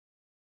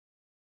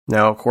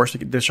 Now, of course, we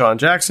get Deshaun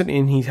Jackson,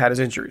 and he's had his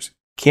injuries.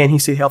 Can he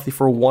stay healthy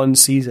for 1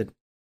 season?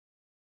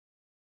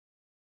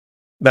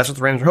 That's what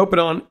the Rams are hoping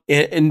on,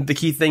 and the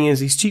key thing is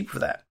he's cheap for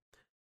that.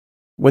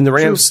 When the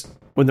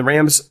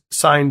Rams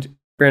signed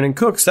Brandon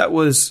Cooks, that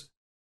was,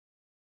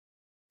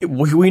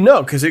 we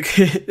know, because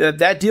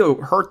that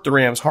deal hurt the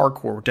Rams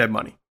hardcore with dead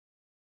money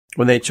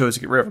when they chose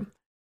to get rid of him.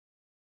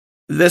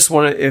 This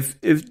one, if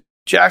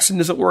Jackson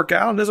doesn't work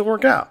out, it doesn't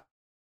work out.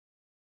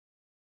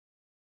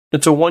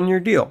 It's a 1-year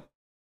deal.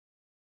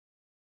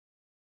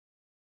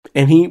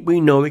 And we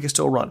know he can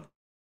still run.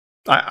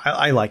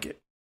 I like it.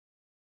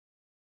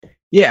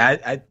 Yeah,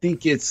 I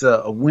think it's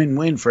a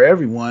win-win for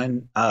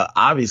everyone.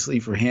 Obviously,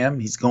 for him,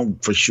 he's going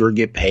to for sure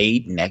get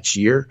paid next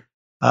year.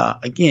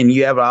 Again,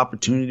 you have an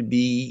opportunity to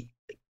be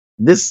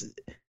this.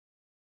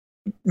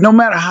 No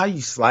matter how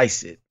you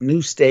slice it,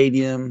 new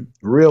stadium,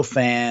 real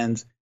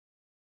fans.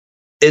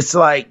 It's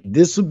like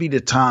this would be the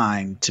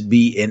time to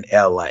be in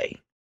LA,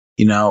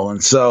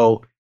 and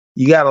so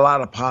you got a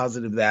lot of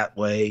positive that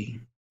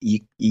way.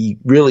 You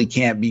really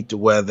can't beat the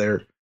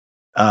weather.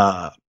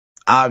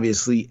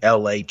 Obviously,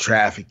 LA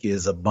traffic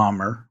is a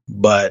bummer,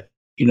 but,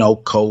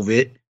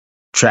 COVID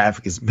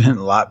traffic has been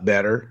a lot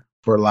better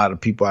for a lot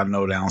of people I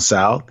know down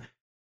south.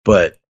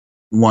 But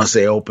once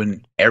they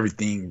open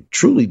everything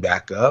truly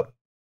back up,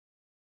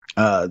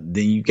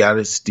 then you got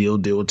to still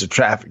deal with the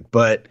traffic.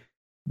 But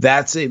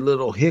that's a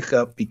little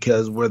hiccup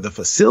because where the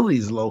facility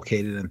is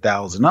located in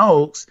Thousand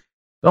Oaks,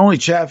 the only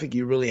traffic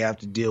you really have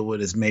to deal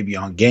with is maybe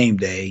on game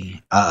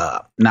day.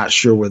 Not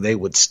sure where they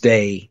would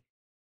stay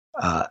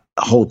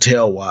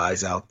hotel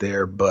wise out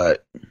there,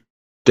 but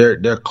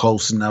they're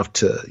close enough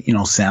to,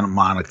 Santa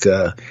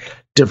Monica,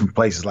 different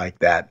places like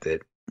that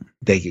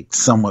they could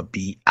somewhat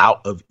be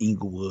out of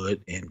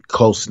Inglewood and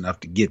close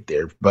enough to get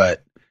there.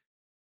 But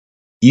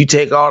you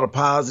take all the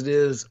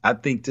positives. I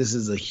think this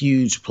is a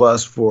huge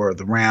plus for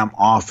the Ram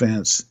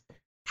offense,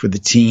 for the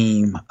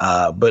team.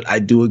 But I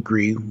do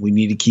agree we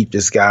need to keep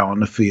this guy on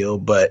the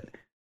field. But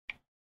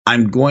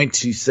I'm going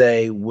to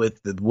say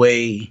with the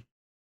way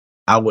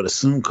I would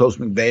assume Coach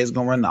McVay is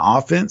going to run the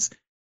offense.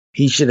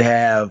 He should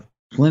have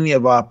plenty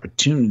of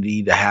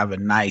opportunity to have a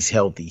nice,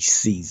 healthy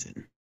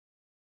season.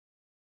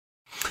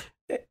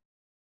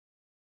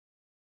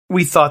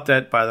 We thought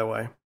that, by the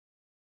way.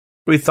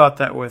 We thought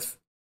that with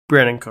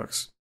Brandon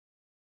Cooks.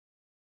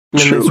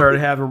 And then they started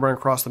having him run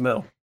across the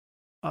middle.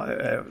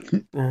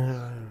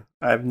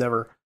 I've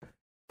never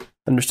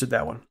understood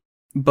that one.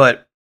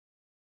 But,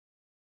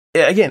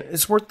 again,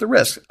 it's worth the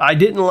risk. I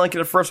didn't like it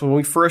at first. When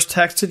we first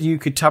texted, you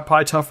could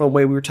probably tell from the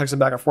way we were texting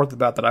back and forth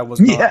about that I was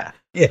not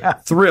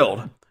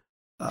thrilled.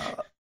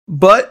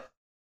 But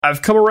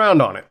I've come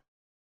around on it.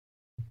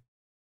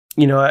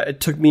 You know, it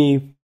took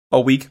me a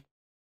week,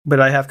 but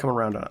I have come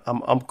around on it.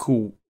 I'm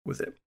cool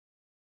with it.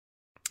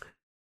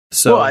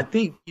 So, well, I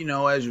think, you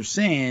know, as you're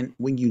saying,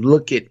 when you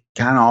look at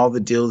kind of all the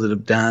deals that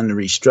have done, the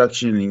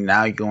restructuring, and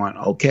now you're going,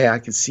 okay, I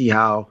can see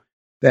how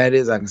that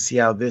is. I can see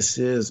how this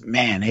is.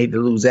 Man, hate to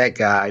lose that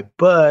guy,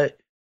 but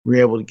we're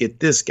able to get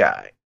this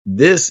guy.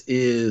 This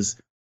is,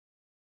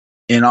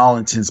 in all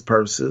intents and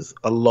purposes,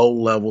 a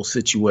low-level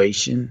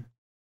situation.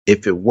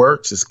 If it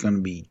works, it's going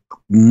to be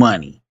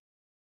money.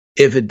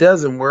 If it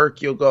doesn't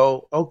work, you'll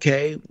go,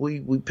 okay,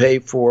 we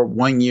paid for a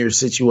 1-year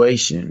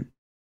situation.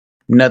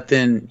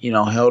 Nothing, you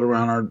know, held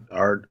around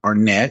our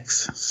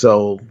necks,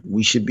 so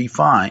we should be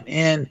fine.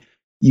 And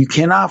you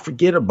cannot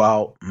forget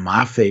about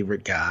my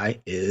favorite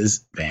guy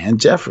is Van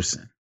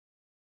Jefferson.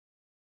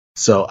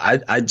 So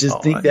I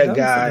just think that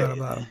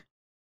guy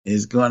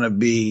is going to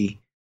be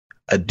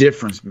a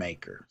difference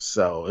maker.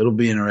 So it'll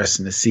be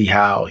interesting to see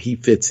how he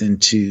fits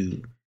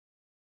into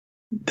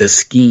the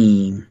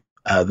scheme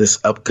this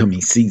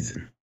upcoming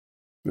season.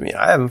 I mean,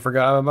 I haven't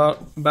forgotten about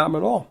him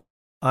at all.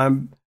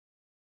 I'm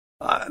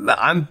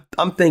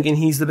thinking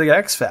he's the big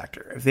X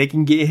factor. If they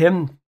can get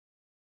him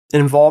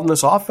involved in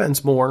this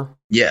offense more,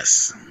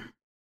 yes.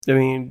 I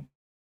mean,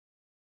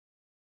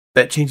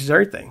 that changes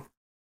everything.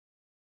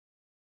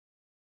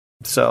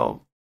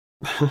 So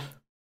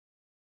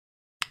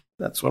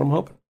that's what I'm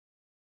hoping.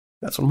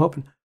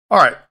 All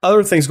right,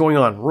 other things going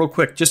on, real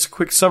quick. Just a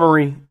quick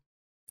summary.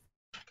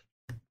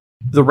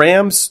 The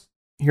Rams,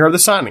 here are the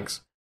signings.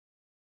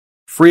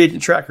 Free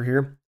agent tracker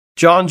here.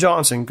 John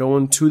Johnson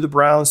going to the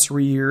Browns,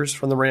 3 years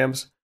from the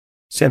Rams.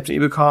 Samson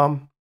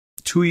Ebukam,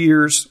 2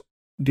 years,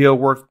 deal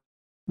worth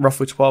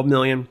roughly $12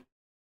 million.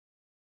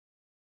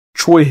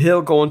 Troy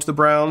Hill going to the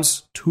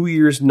Browns, 2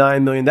 years,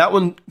 $9 million. That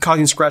one caused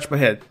me to scratch my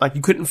head. Like,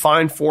 you couldn't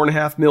find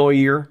 $4.5 million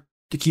a year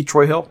to keep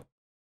Troy Hill.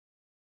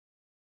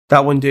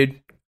 That one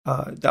did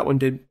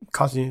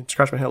cause me to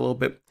scratch my head a little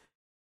bit.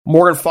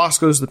 Morgan Fox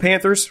goes to the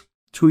Panthers,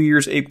 2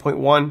 years,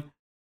 $8.1.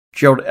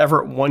 Gerald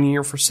Everett, 1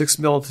 year for $6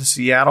 million to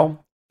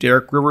Seattle.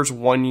 Derek Rivers,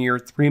 1 year,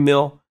 $3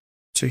 million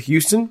to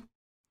Houston.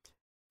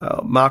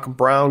 Malcolm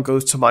Brown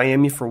goes to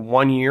Miami for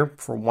 1 year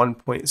for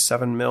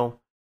 $1.7 million.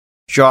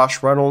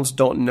 Josh Reynolds,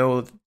 don't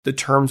know the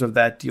terms of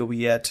that deal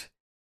yet.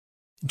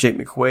 Jake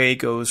McQuaid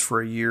goes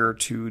for a year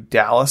to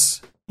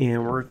Dallas.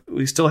 And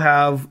we still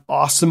have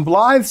Austin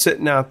Blythe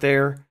sitting out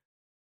there,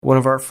 one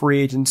of our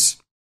free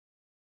agents.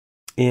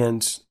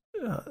 And,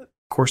 of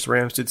course, the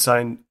Rams did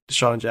sign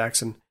Deshaun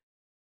Jackson.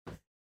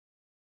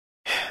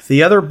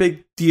 The other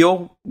big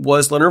deal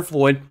was Leonard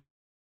Floyd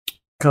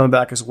coming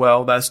back as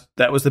well.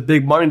 That was the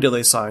big money deal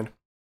they signed.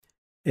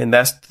 And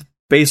that's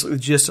basically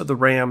the gist of the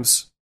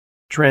Rams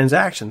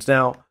transactions.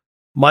 Now,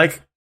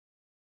 Mike,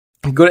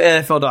 go to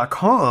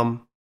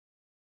NFL.com.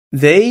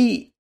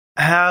 They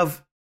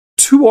have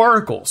two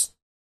articles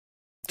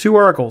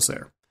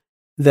there.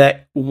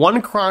 That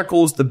one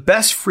chronicles the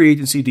best free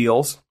agency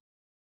deals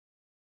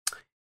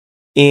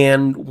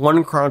and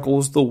one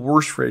chronicles the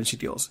worst free agency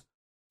deals.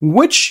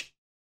 Which,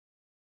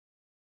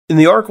 in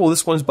the article,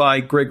 this one's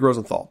by Greg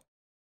Rosenthal.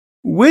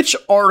 Which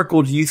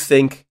article do you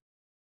think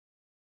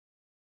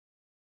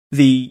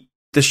the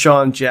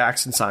Deshaun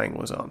Jackson signing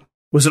was on?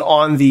 Was it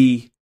on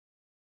the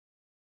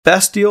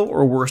best deal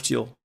or worst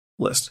deal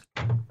list?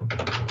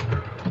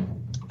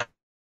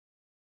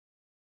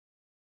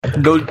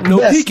 No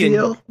best peeking.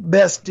 Deal,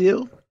 best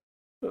deal.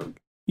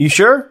 You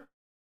sure?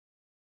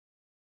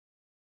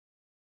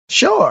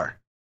 Sure.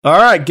 All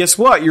right, guess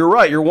what? You're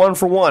right. You're 1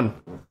 for 1.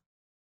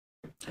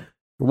 You're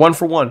 1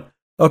 for 1.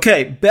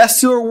 Okay,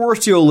 best deal or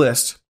worst deal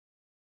list.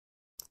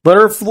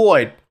 Leonard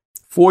Floyd,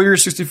 4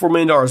 years, $64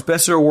 million.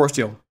 Best deal or worst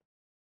deal?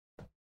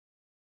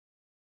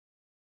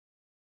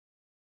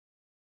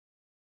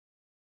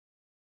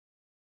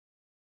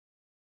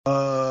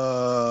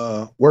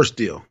 Worst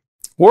deal.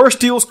 Worst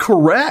deal is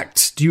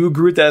correct. Do you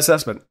agree with that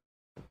assessment?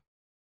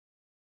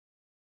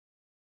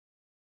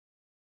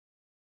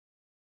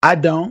 I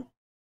don't.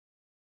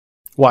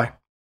 Why?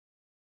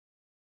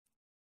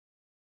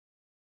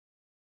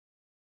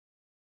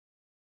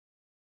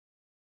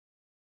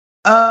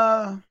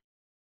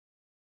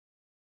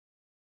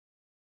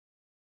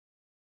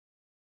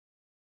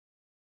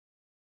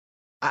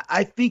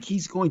 I think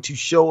he's going to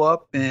show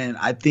up, and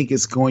I think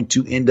it's going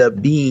to end up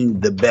being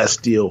the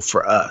best deal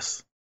for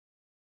us.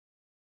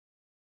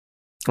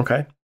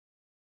 Okay.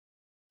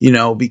 You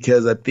know,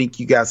 because I think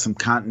you got some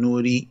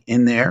continuity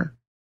in there,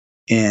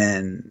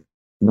 and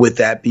with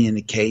that being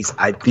the case,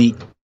 I think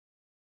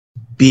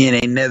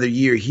being another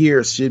year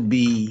here should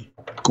be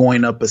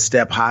going up a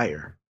step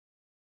higher.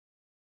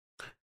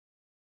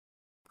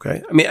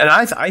 Okay. I mean, and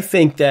I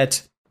think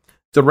that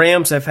the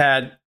Rams have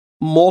had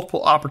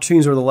multiple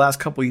opportunities over the last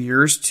couple of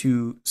years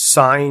to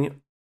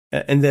sign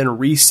and then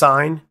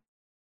re-sign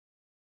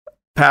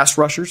pass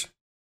rushers,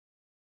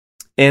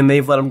 and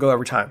they've let them go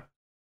every time.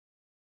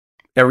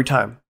 Every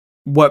time.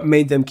 What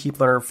made them keep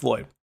Leonard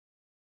Floyd?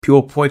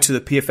 People point to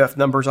the PFF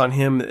numbers on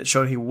him that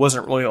showed he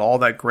wasn't really all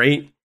that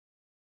great,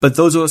 but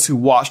those of us who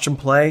watched him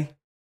play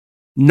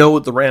know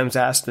what the Rams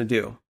asked him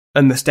to do,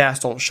 and the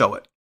stats don't show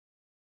it.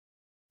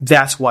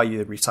 That's why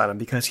you re-sign him,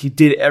 because he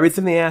did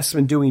everything they asked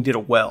him to do, and he did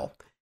it well.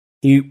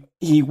 He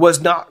was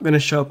not going to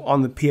show up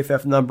on the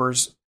PFF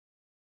numbers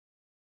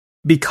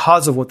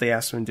because of what they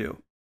asked him to do.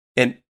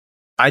 And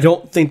I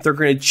don't think they're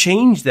going to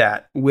change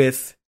that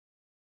with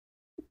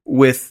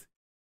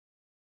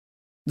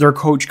their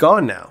coach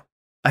gone now.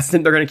 I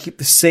think they're going to keep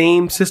the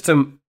same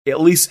system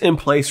at least in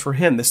place for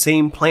him, the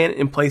same plan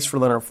in place for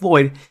Leonard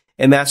Floyd,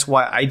 and that's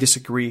why I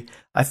disagree.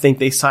 I think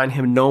they signed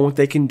him knowing what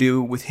they can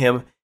do with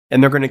him,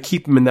 and they're going to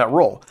keep him in that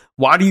role.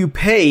 Why do you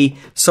pay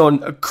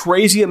someone a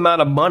crazy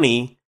amount of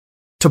money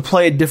to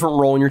play a different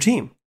role in your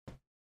team?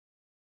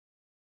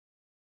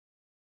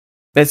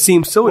 That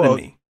seems silly to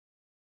me.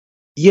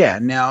 Yeah,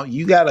 now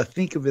you got to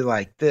think of it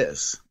like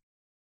this.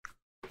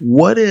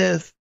 What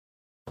if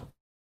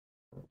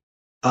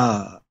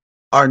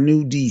our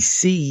new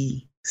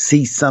DC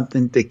sees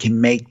something that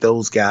can make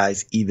those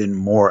guys even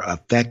more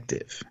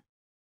effective?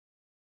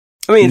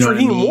 I mean, it's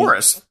Raheem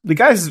Morris. The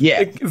guy's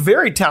a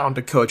very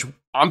talented coach.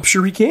 I'm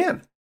sure he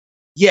can.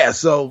 Yeah,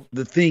 so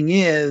the thing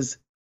is,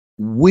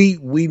 we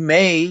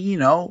may,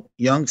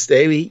 young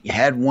Staley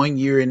had 1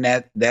 year in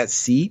that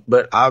seat,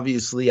 but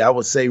obviously I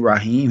would say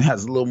Raheem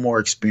has a little more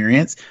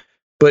experience.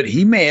 But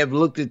he may have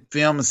looked at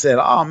film and said,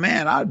 "Oh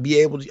man, I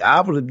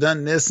would have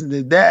done this and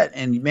did that,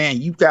 and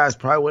man, you guys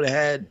probably would have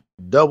had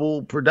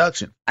double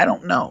production." I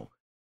don't know,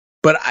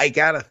 but I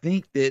gotta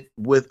think that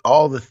with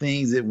all the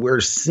things that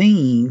we're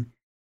seeing,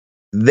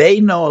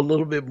 they know a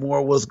little bit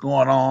more what's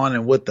going on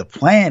and what the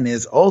plan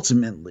is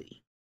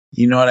ultimately.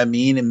 You know what I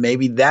mean? And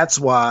maybe that's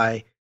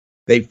why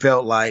they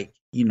felt like,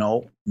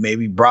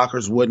 maybe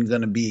Brockers wasn't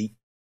going to be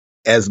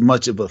as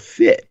much of a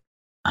fit.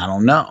 I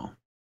don't know.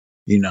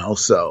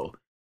 So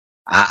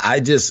I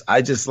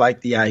just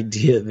like the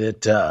idea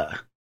that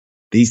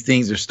these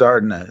things are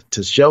starting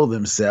to show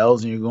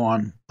themselves, and you're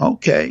going,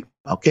 okay,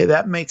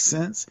 that makes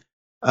sense.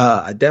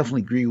 I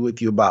definitely agree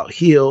with you about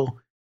Hill.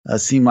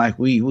 Seemed like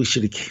we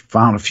should have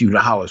found a few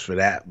dollars for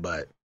that,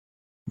 but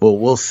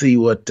we'll see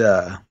what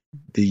the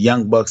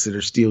young bucks that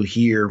are still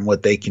here and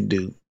what they can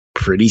do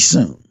pretty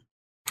soon.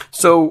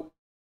 So,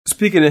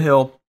 speaking of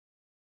Hill,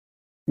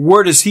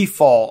 where does he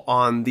fall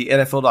on the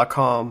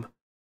NFL.com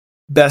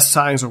best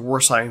signings or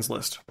worst signings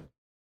list?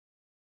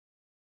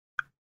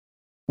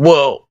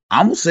 Well,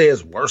 I'm going to say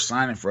it's worst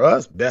signing for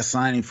us, best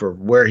signing for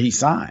where he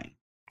signed.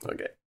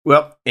 Okay.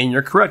 Well, and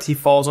you're correct. He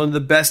falls on the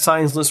best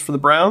signings list for the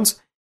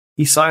Browns.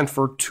 He signed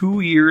for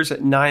 2 years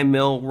at $9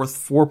 million,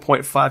 worth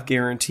 $4.5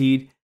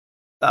 guaranteed.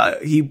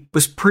 He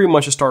was pretty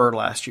much a starter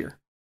last year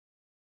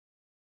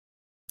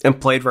and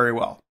played very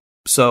well.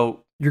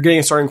 So you're getting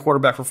a starting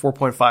quarterback for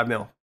 $4.5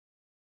 million.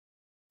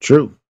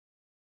 True.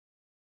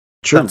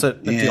 That's a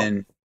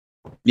deal.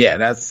 Yeah,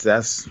 that's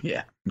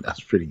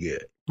pretty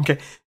good. Okay.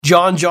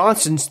 John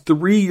Johnson's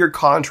 3-year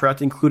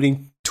contract,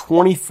 including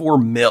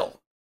 $24 million.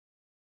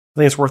 I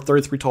think it's worth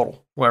 33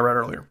 total, what I read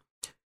earlier.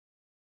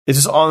 Is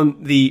this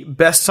on the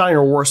best signing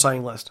or worst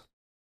signing list?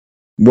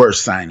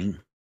 Worst signing.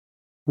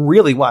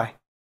 Really? Why?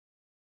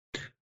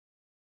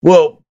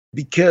 Well,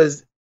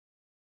 because,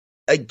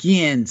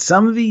 again,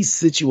 some of these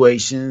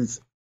situations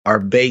are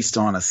based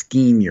on a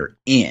scheme you're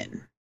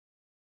in.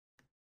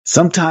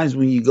 Sometimes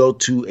when you go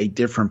to a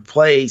different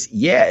place,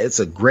 it's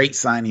a great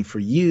signing for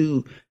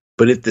you,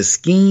 but if the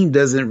scheme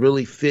doesn't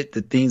really fit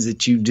the things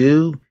that you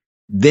do,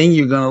 then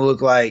you're going to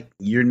look like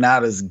you're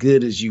not as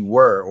good as you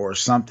were, or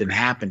something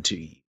happened to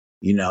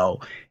you,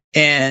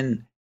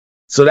 And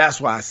so that's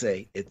why I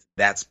say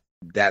that's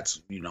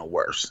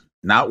worse.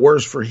 Not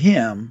worse for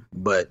him,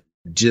 but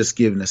just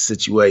given the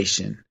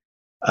situation,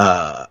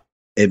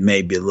 it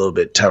may be a little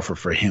bit tougher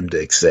for him to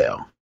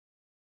excel.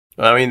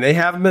 I mean, they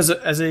have him as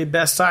a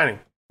best signing.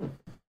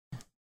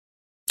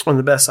 One of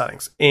the best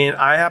signings. And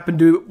I happen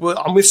to,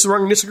 I'm going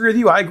to disagree with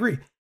you. I agree.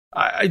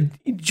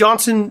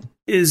 Johnson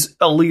is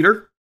a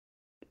leader,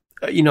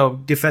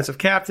 defensive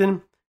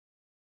captain.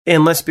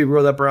 And let's be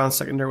real, that Browns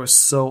secondary was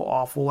so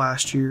awful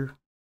last year.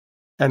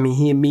 I mean,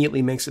 he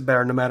immediately makes it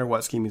better no matter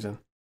what scheme he's in.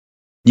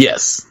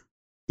 Yes.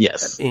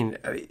 And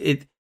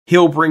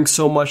he'll bring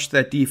so much to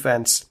that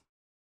defense.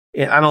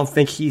 And I don't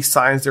think he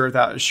signs there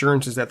without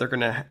assurances that they're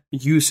going to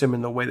use him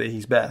in the way that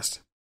he's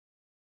best.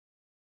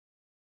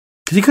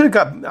 Because he could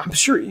have I'm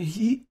sure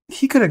he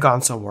could have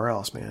gone somewhere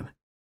else, man.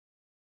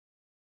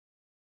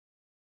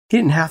 He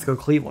didn't have to go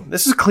to Cleveland.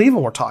 This is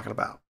Cleveland we're talking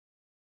about.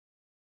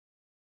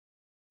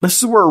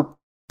 This is where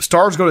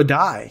stars go to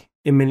die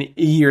in many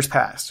years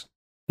past.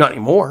 Not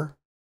anymore.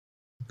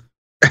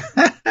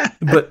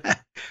 But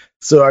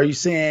so are you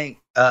saying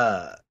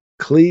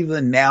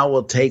Cleveland now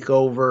will take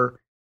over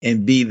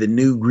and be the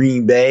new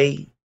Green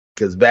Bay?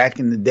 Because back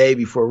in the day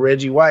before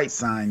Reggie White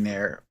signed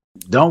there,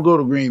 don't go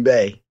to Green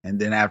Bay. And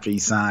then after he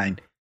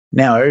signed,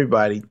 now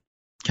everybody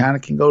kind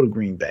of can go to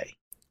Green Bay.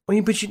 I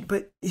mean,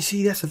 but you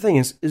see, that's the thing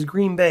is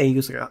Green Bay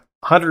is like a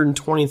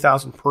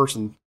 120,000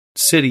 person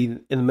city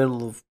in the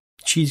middle of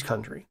cheese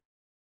country.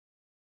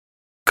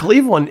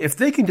 Cleveland, if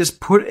they can just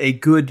put a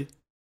good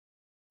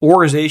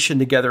organization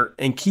together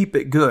and keep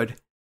it good,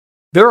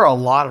 there are a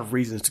lot of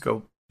reasons to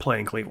go play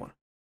in Cleveland.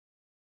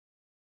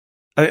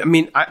 I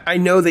mean, I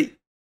know that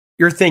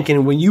you're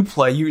thinking when you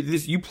play,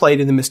 you played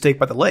in the Mistake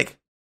by the Lake.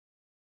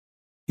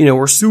 You know,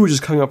 where sewage is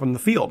coming up on the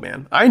field,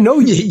 man. I know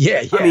you.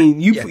 Yeah. I mean,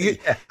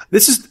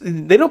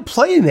 they don't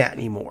play in that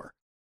anymore.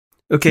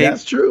 Okay.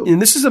 That's true.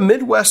 And this is a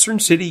Midwestern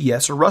city,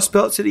 yes, a Rust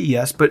Belt city,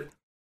 yes, but,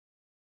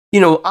 you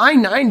know,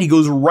 I-90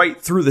 goes right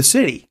through the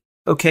city.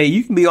 Okay.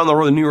 You can be on the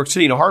road to New York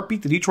City in a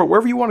heartbeat to Detroit,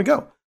 wherever you want to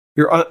go.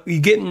 You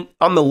getting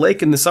on the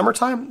lake in the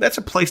summertime, that's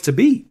a place to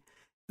be.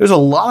 There's a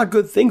lot of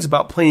good things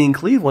about playing in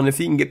Cleveland if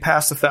you can get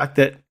past the fact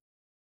that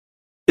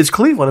it's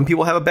Cleveland and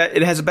people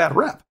it has a bad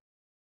rep.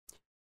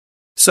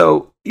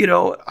 So, you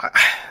know,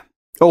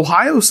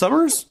 Ohio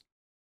summers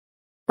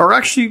are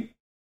actually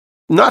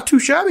not too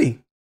shabby.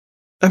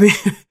 I mean,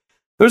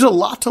 there's a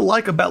lot to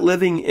like about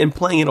living and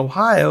playing in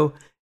Ohio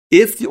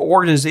if the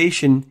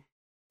organization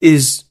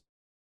has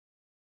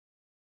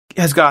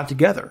got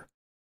together.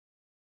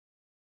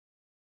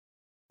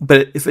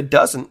 But if it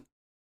doesn't,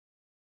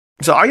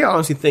 so I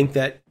honestly think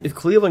that if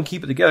Cleveland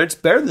keep it together, it's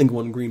better than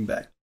going to Green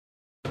Bay.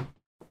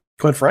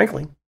 Quite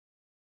frankly,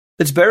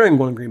 it's better than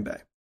going to Green Bay.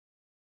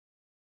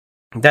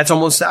 That's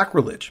almost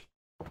sacrilege.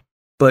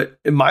 But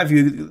in my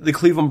view, the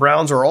Cleveland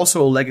Browns are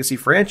also a legacy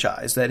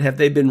franchise that have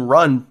they been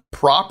run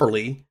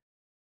properly,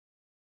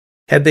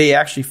 had they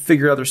actually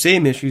figured out their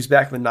same issues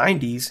back in the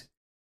 90s,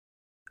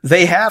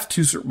 they have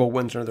 2 Super Bowl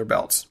wins under their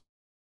belts.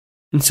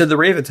 Instead, the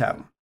Ravens have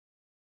them.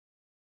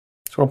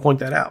 So I'll point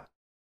that out.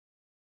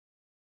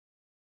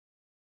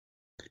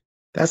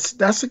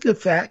 That's a good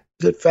fact.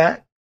 Good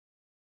fact.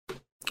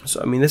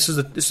 So I mean, this is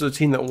a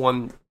team that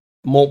won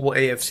multiple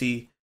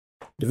AFC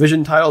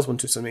division titles, went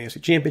to some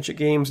AFC championship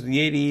games in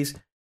the 80s.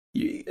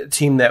 A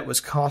team that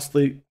was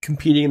constantly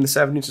competing in the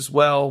 70s as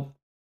well.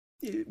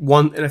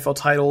 Won NFL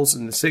titles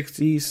in the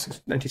 60s,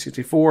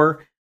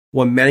 1964.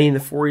 Won many in the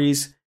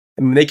 40s.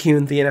 I mean, they came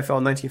into the NFL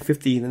in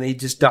 1950 and they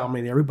just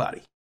dominated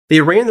everybody.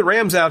 They ran the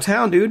Rams out of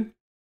town, dude.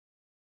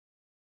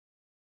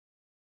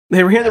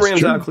 They ran the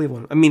Rams out of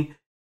Cleveland. I mean,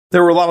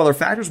 there were a lot of other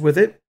factors with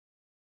it.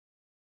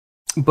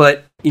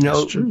 But, you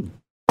know,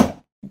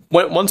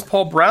 once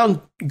Paul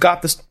Brown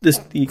got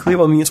the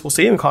Cleveland Municipal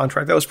Stadium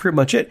contract, that was pretty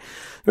much it.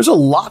 There's a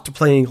lot to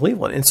play in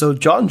Cleveland. And so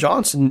John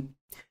Johnson,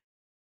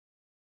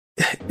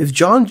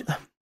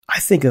 I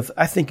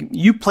think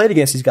you played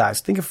against these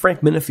guys. Think of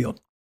Frank Minifield.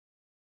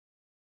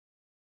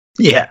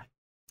 Yeah.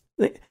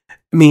 I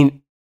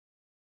mean,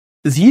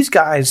 these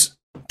guys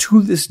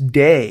to this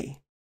day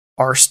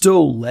are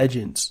still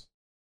legends.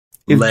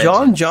 If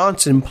John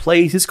Johnson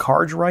plays his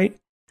cards right,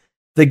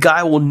 the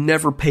guy will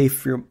never pay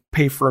for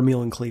a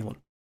meal in Cleveland.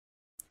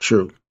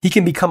 True. He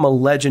can become a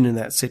legend in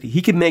that city.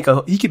 He could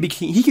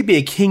be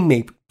a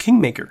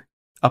kingmaker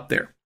up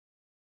there.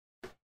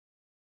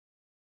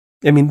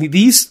 I mean,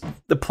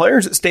 the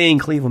players that stay in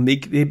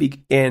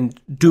Cleveland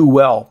and do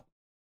well.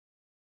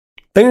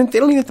 They don't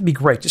even have to be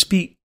great. Just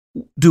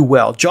do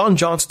well. John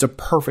Johnson's a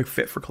perfect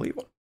fit for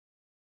Cleveland.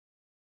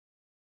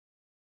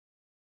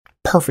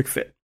 Perfect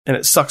fit. And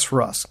it sucks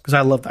for us because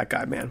I love that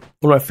guy, man.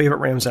 One of my favorite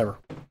Rams ever.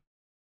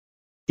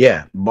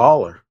 Yeah,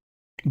 baller.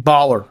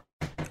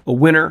 A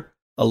winner,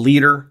 a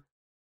leader.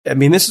 I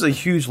mean, this is a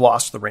huge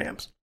loss to the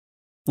Rams.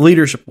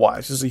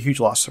 Leadership-wise, this is a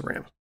huge loss to the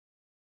Rams.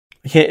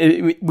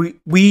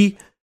 We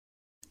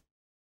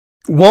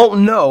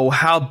won't know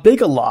how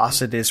big a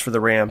loss it is for the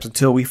Rams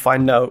until we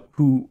find out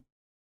who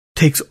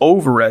takes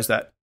over as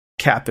that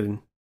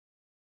captain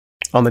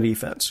on the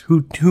defense.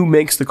 Who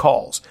makes the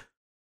calls?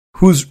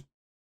 Who's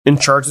in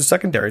charge of the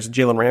secondary? Is it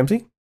Jalen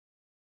Ramsey?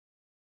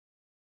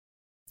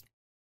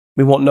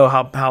 We won't know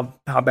how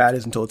bad it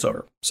is until it's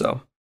over.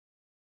 So,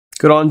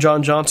 good on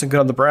John Johnson, good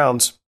on the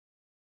Browns.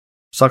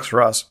 Sucks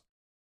for us.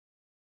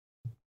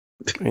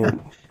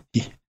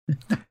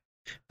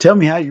 Tell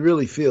me how you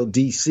really feel,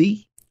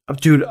 DC.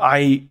 Dude,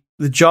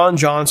 the John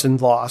Johnson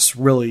loss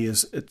really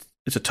it's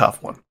a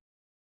tough one.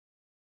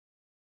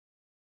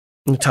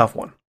 A tough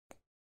one.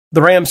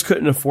 The Rams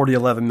couldn't afford the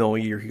 $11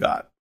 million a year he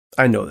got.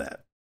 I know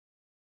that.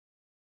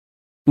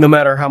 No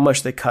matter how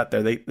much they cut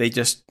there, they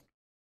just,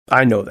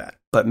 I know that.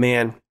 But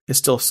man, it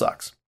still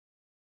sucks.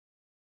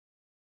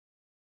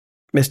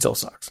 It still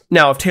sucks.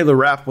 Now, if Taylor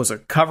Rapp was a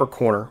cover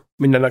corner, I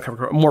mean, not cover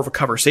corner, more of a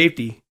cover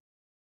safety,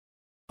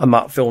 I'm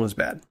not feeling as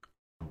bad.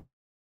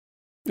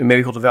 And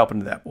maybe he'll develop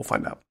into that. We'll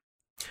find out.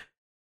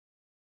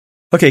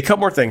 Okay, a couple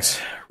more things.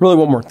 Really,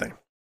 one more thing.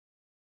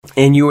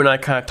 And you and I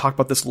kind of talked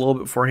about this a little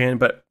bit beforehand,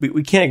 but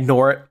we can't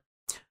ignore it.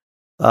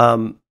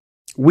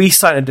 We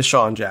signed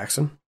Deshaun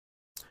Jackson.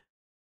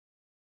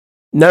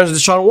 Now there's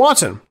Deshaun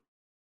Watson.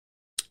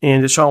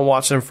 And Deshaun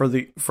Watson for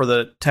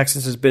the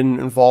Texans has been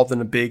involved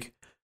in a big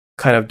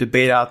kind of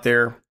debate out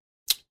there.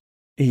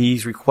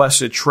 He's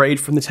requested a trade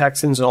from the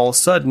Texans, and all of a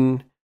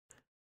sudden,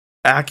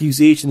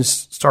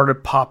 accusations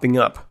started popping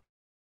up.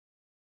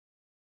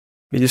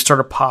 They just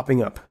started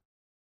popping up.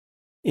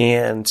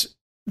 And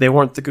they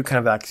weren't the good kind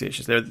of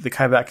accusations. They're the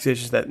kind of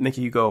accusations that make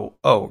you go,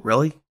 oh,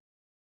 really?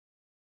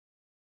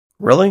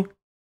 Really?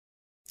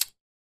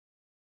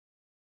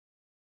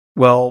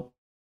 Well,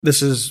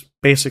 this is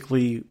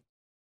basically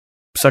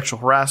sexual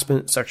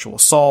harassment, sexual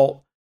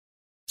assault,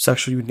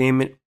 sexual, you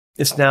name it.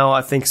 It's now,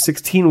 I think,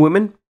 16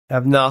 women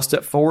have now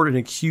stepped forward and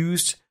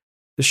accused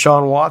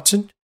Deshaun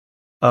Watson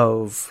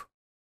of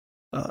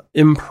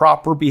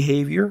improper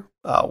behavior.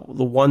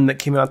 The one that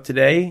came out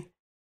today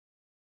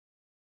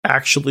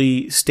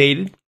actually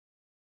stated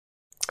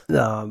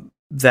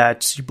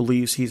that she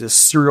believes he's a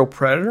serial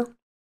predator.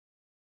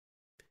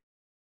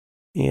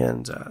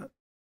 And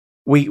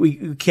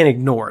we can't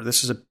ignore.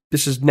 This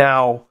is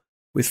now,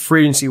 with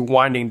free agency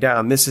winding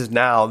down, this is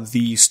now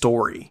the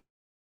story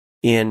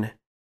in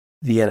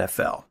the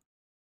NFL.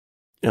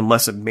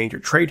 Unless a major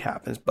trade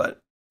happens. But,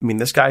 I mean,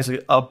 this guy's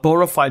a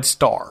bona fide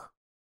star.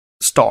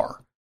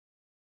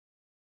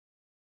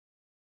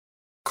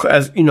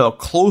 As, you know,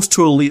 close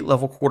to elite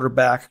level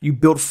quarterback, you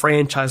build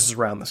franchises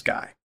around this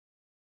guy.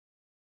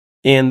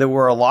 And there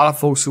were a lot of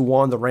folks who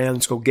wanted the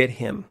Rams to go get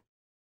him.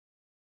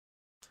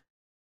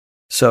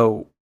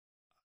 So,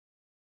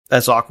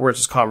 as awkward as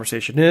this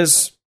conversation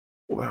is,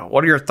 well,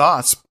 what are your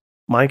thoughts,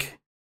 Mike?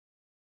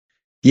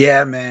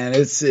 Yeah, man,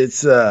 it's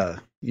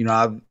you know,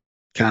 I've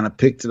kind of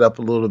picked it up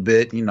a little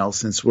bit, you know,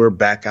 since we're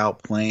back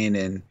out playing,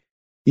 and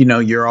you know,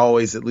 you're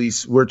always, at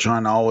least we're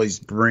trying to always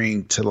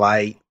bring to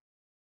light,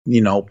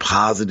 you know,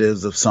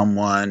 positives of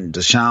someone.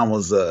 Deshaun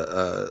was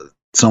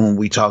someone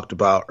we talked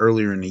about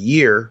earlier in the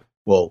year,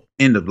 well,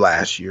 end of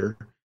last year.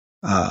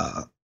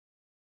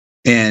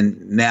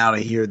 And now to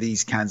hear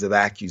these kinds of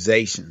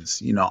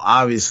accusations, you know,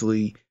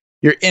 obviously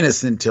you're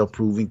innocent until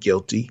proven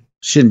guilty.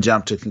 Shouldn't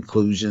jump to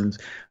conclusions.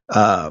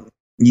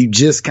 You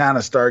just kind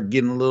of start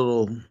getting a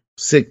little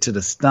sick to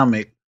the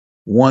stomach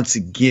once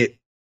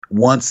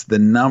the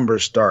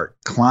numbers start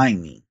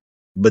climbing.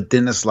 But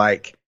then it's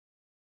like,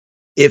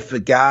 if a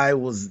guy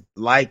was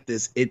like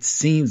this, it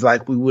seems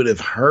like we would have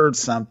heard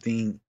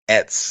something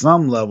at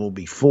some level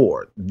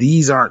before.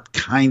 These aren't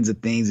kinds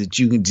of things that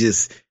you can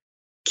just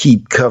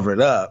keep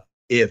covered up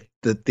if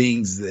the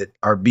things that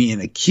are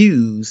being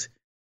accused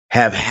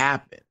have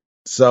happened.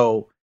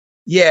 So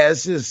yeah,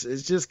 it's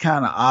just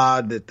kind of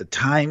odd that the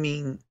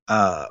timing,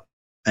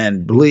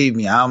 and believe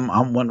me,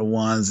 I'm one of the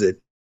ones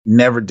that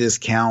never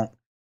discount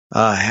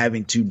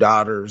having two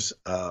daughters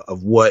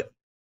of what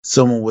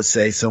someone would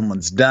say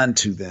someone's done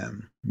to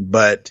them.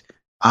 But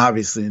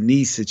obviously in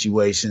these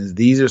situations,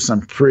 these are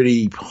some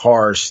pretty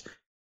harsh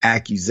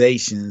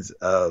accusations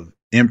of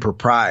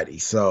impropriety.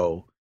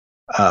 So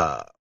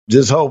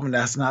just hoping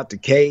that's not the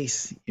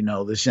case. You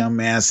know, this young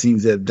man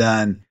seems to have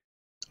done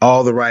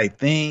all the right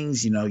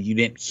things. You know, you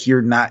didn't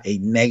hear not a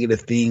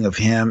negative thing of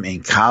him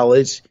in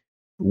college,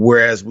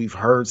 whereas we've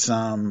heard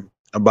some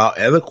about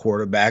other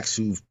quarterbacks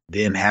who've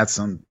then had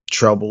some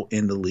trouble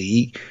in the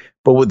league.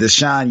 But with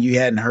Deshaun, you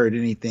hadn't heard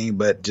anything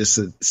but just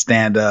a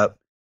stand-up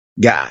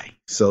guy.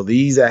 So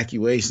these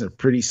accusations are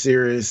pretty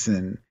serious.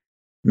 And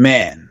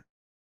man,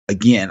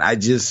 again, I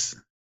just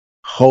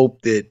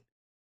hope that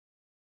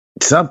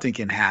something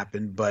can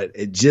happen, but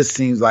it just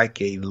seems like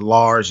a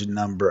large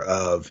number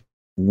of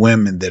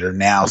women that are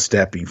now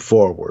stepping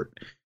forward.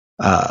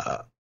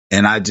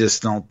 And I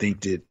just don't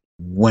think that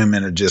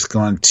women are just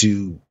going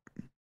to,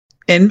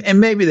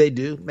 and maybe they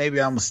do, maybe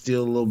I'm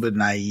still a little bit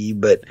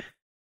naive, but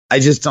I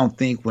just don't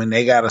think when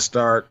they got to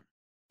start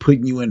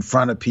putting you in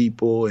front of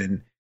people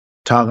and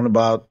talking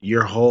about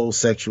your whole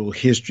sexual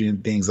history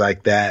and things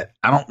like that,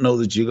 I don't know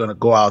that you're going to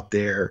go out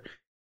there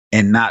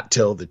and not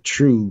tell the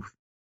truth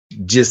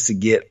just to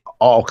get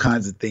all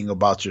kinds of things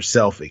about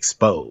yourself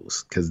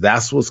exposed, because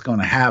that's what's going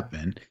to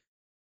happen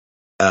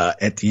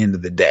at the end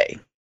of the day.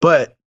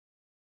 But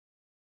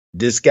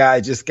this guy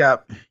just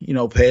got, you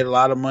know, paid a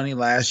lot of money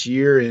last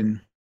year,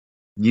 and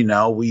you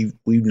know, we've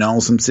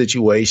known some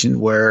situation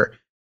where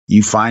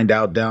you find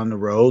out down the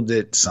road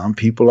that some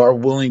people are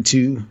willing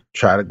to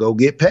try to go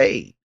get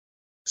paid.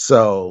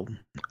 So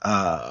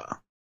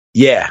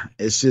yeah,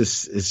 it's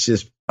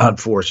just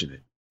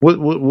unfortunate.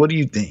 What do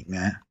you think,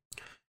 man?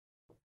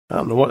 I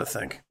don't know what to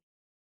think.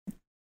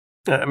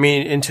 I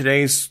mean, in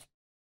today's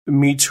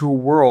Me Too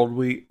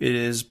world, it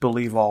is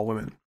believe all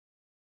women.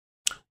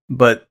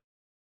 But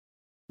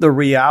the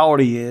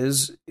reality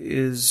is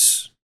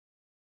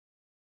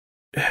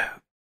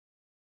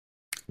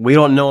we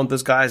don't know what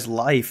this guy's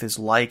life is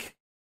like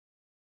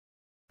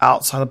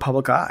outside the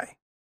public eye.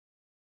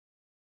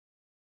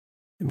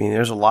 I mean,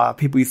 there's a lot of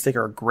people you think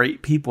are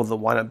great people that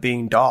wind up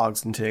being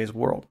dogs in today's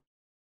world.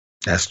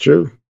 That's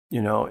true.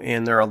 You know,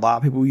 and there are a lot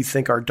of people you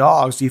think are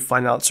dogs. You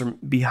find out some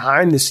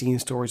behind the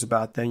scenes stories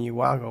about them. You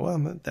go,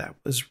 well, that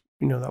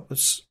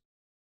was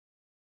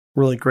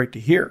really great to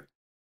hear.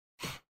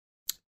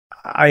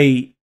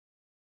 I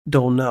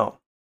don't know.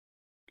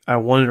 I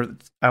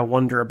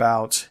wonder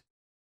about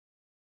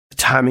the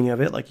timing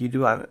of it, like you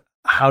do.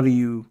 How do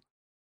you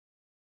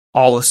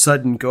all of a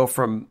sudden go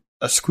from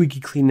a squeaky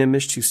clean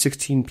image to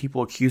 16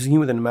 people accusing you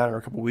within a matter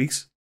of a couple of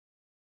weeks?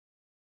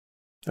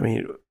 I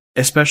mean,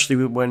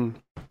 especially when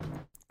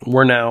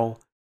we're now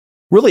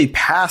really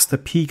past the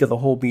peak of the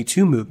whole Me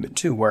Too movement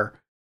too, where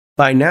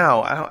by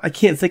now I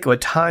can't think of a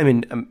time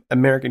in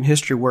American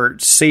history where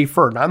it's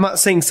safer. Now, I'm not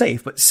saying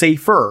safe, but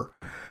safer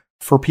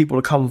for people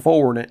to come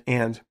forward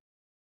and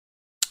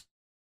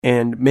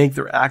make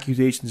their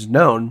accusations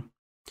known.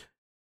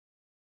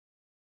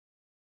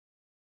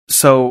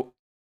 So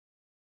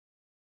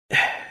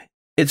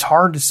it's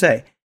hard to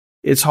say.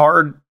 It's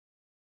hard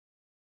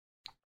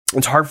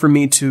for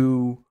me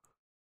to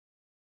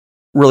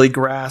really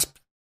grasp,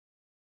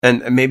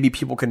 and maybe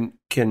people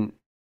can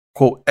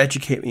quote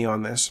educate me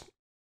on this.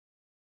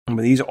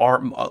 But these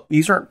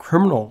aren't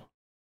criminal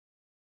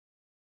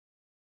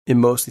in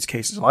most of these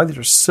cases. A lot of these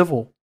are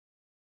civil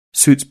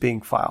suits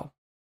being filed.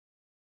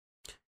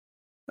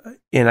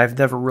 And I've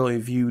never really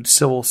viewed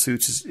civil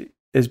suits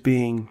as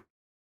being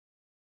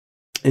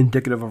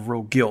indicative of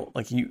real guilt.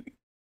 Like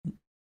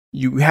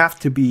you have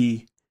to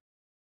be.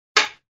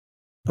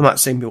 I'm not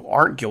saying people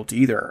aren't guilty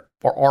either,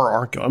 or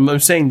aren't guilty. I'm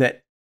saying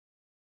that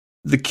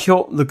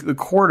the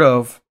court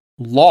of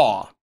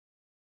law,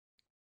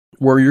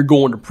 where you're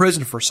going to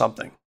prison for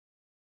something,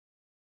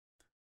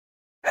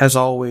 has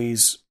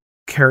always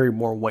carried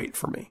more weight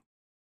for me.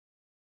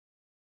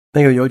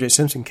 Think of the O.J.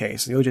 Simpson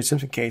case. The O.J.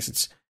 Simpson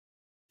case,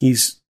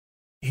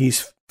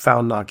 he's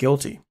found not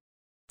guilty.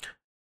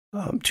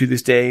 To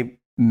this day,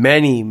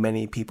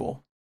 many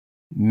people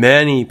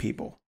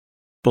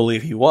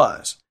believe he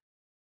was.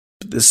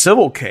 But the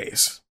civil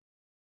case,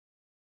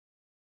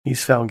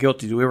 he's found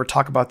guilty. Do we ever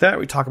talk about that?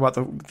 We talk about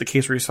the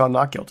case where he's found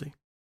not guilty.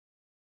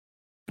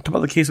 We talk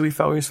about the case that we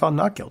found where he's found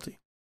not guilty.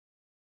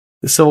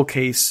 The civil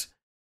case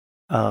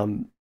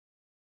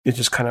is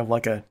just kind of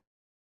like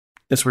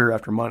it's where you're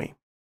after money.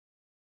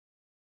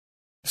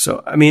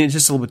 So, I mean, it's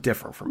just a little bit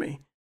different for me.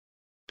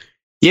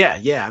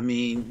 Yeah. I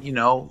mean,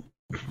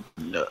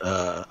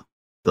 the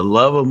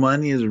love of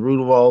money is the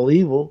root of all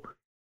evil.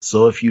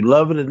 So if you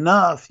love it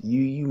enough,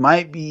 you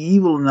might be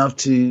evil enough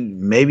to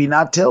maybe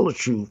not tell the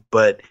truth.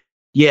 But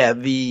yeah,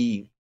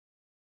 the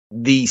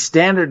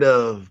standard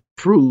of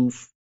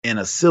proof in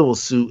a civil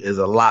suit is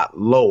a lot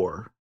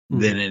lower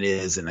than it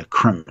is in a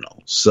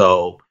criminal.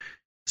 So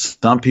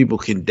some people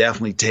can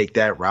definitely take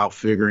that route,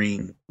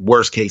 figuring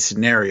worst case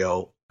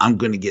scenario, I'm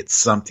going to get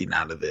something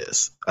out of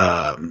this.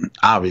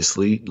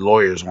 Obviously,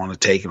 lawyers want to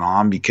take it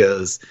on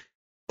because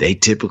they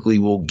typically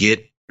will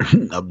get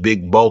a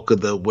big bulk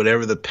of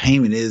whatever the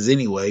payment is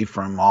anyway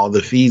from all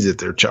the fees that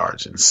they're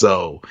charging.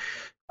 So,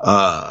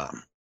 but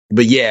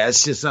yeah,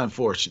 it's just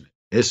unfortunate.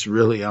 It's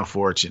really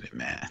unfortunate,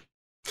 man.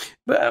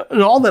 But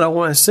and all that I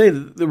want to say,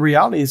 the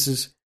reality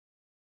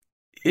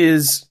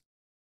is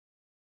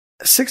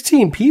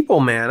 16 people,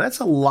 man. That's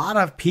a lot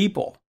of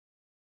people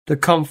to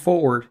come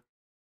forward.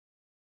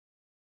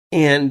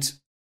 And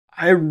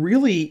I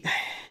really,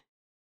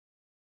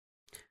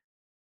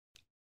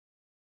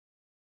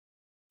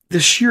 the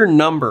sheer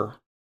number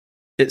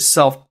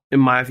itself,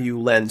 in my view,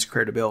 lends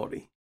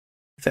credibility,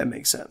 if that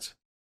makes sense.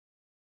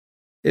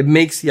 It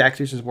makes the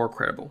accusations more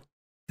credible.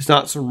 It's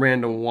not some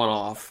random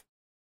one-off.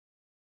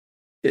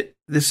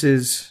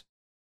 It's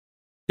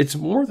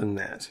more than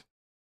that.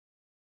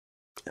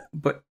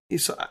 But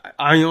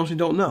I honestly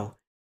don't know.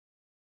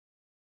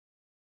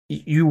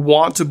 You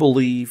want to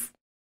believe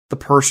the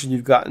person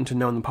you've gotten to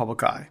know in the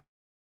public eye.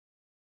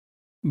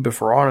 But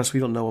if we're honest, we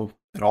don't know him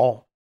at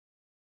all.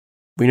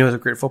 We know he's a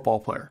great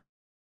football player.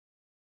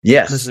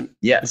 Yes. It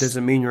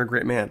doesn't mean you're a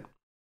great man.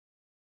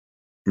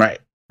 Right.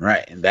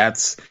 And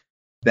that's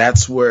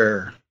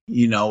where,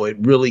 it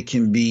really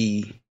can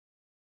be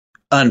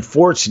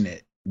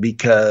unfortunate,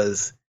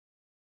 because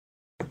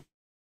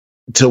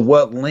to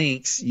what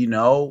lengths,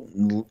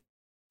 and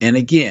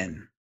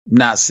again,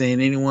 not saying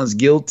anyone's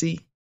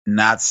guilty,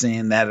 not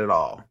saying that at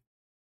all.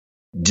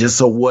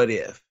 Just a what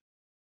if.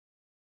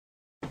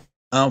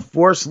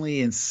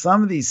 Unfortunately, in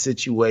some of these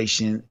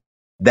situations,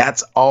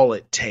 that's all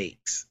it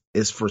takes,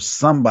 is for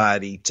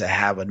somebody to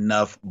have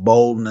enough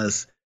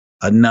boldness,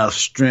 enough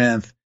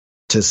strength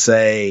to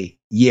say,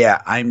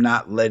 yeah, I'm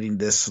not letting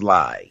this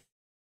slide.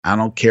 I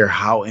don't care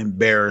how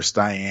embarrassed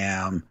I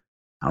am.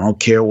 I don't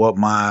care what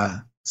my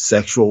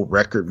sexual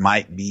record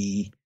might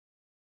be.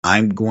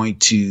 I'm going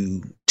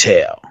to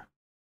tell.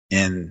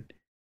 And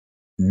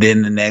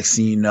then the next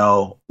thing you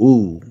know,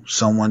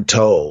 someone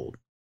told.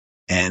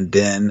 And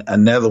then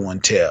another one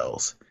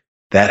tells.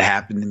 That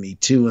happened to me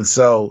too. And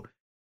so,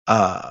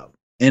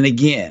 and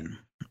again,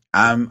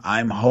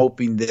 I'm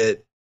hoping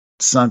that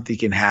something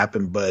can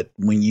happen. But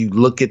when you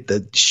look at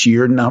the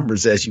sheer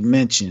numbers, as you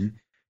mentioned,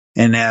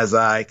 and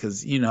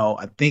because,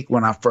 I think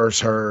when I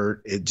first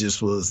heard, it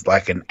just was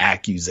like an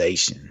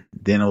accusation.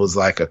 Then it was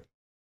like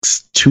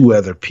two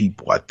other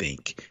people, I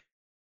think.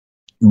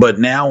 But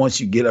now once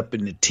you get up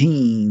in the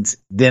teens,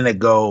 then it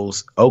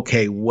goes,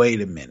 okay,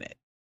 wait a minute.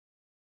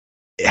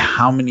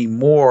 How many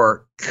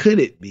more could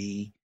it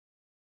be?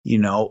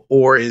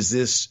 Or is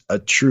this a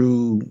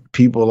true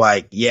people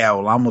like, yeah,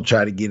 well, I'm going to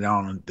try to get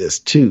on this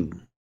too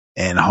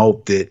and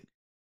hope that,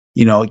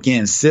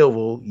 again,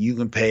 civil, you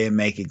can pay and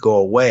make it go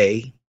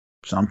away.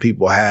 Some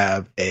people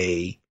have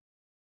a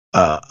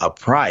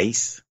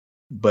price,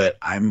 but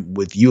I'm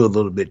with you a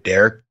little bit,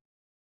 Derek.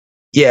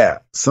 Yeah,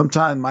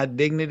 sometimes my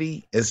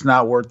dignity is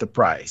not worth the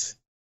price.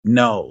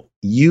 No,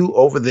 you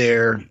over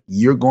there,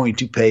 you're going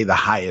to pay the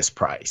highest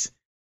price.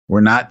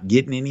 We're not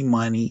getting any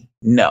money.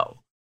 No.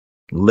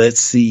 Let's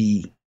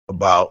see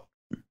about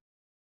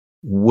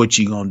what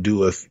you're going to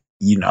do if,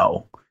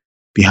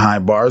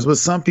 behind bars. But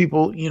some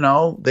people,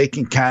 they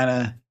can kind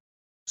of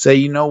say,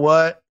 you know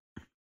what?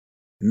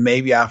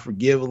 Maybe I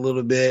forgive a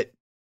little bit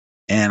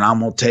and I'm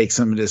going to take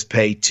some of this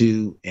pay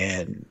too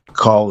and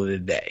call it a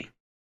day.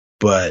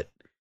 But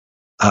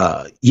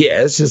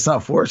yeah, it's just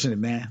unfortunate,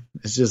 man.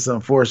 It's just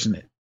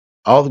unfortunate.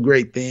 All the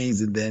great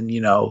things. And then,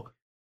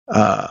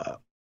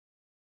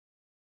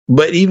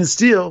 but even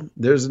still,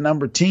 there's a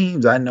number of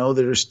teams I know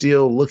that are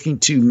still looking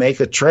to make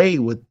a trade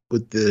with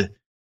the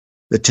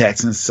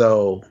Texans.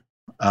 So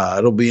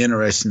it'll be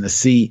interesting to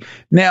see.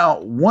 Now,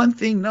 one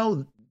thing,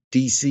 though,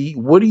 DC,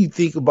 what do you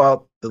think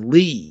about the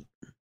league?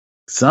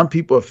 Some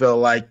people felt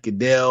like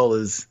Goodell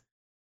is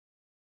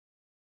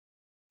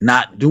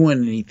not doing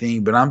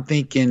anything, but I'm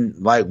thinking,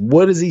 like,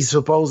 what is he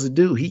supposed to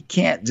do? He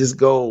can't just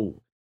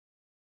go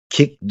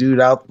kick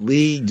dude out the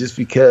league just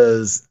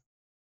because,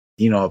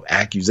 of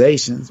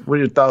accusations. What are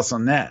your thoughts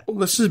on that? Well,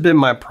 this has been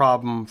my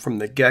problem from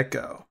the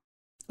get-go.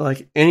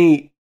 Like,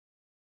 any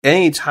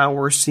time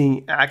we're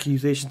seeing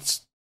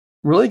accusations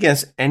really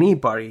against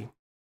anybody,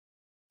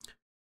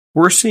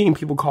 we're seeing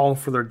people calling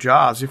for their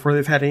jobs before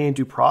they've had any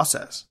due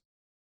process.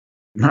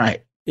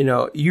 Right.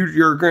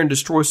 You're going to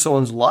destroy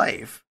someone's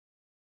life,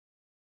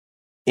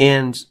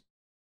 and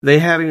they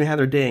haven't even had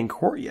their day in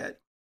court yet.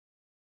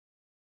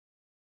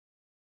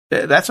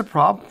 That's a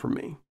problem for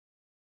me.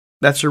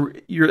 That's a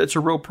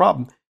real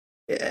problem.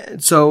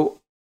 And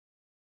so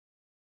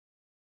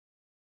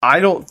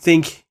I don't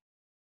think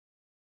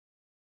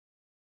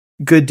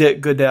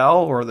Goodell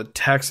or the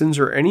Texans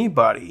or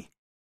anybody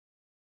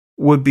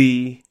would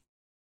be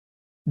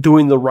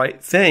doing the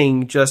right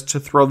thing just to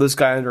throw this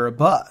guy under a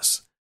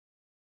bus,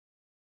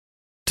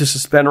 to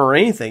suspend or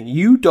anything.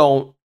 You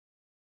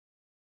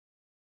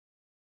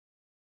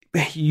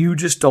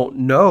just don't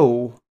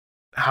know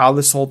how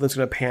this whole thing's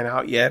going to pan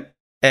out yet,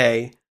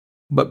 A.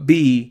 But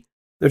B,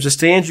 there's a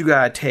stand you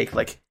got to take,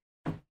 like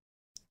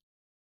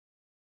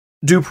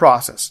due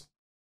process.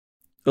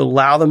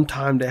 Allow them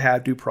time to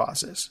have due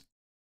process.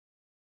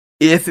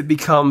 If it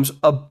becomes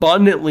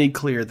abundantly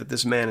clear that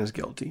this man is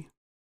guilty,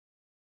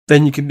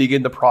 then you can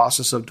begin the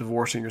process of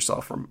divorcing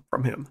yourself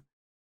from him.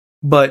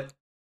 But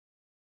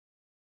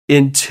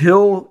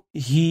until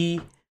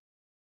he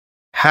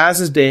has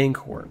his day in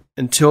court,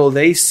 until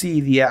they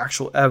see the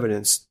actual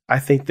evidence, I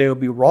think they would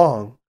be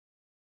wrong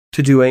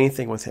to do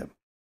anything with him.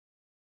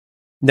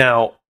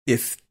 Now,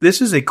 if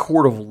this is a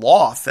court of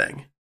law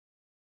thing,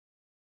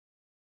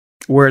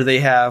 where they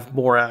have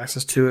more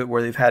access to it,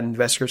 where they've had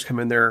investigators come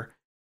in there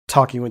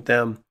talking with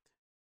them,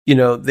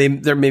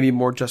 there may be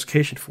more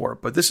justification for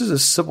it. But this is a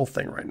civil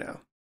thing right now,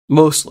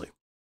 mostly,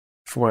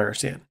 from what I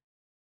understand.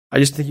 I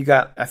just think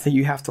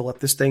you have to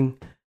let this thing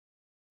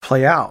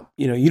play out.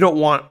 You don't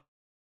want.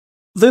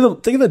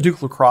 Think of the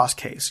Duke lacrosse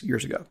case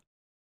years ago.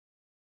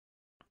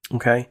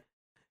 Okay,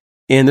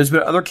 and there's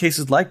been other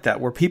cases like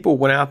that where people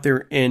went out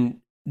there and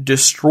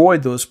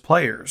destroyed those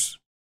players.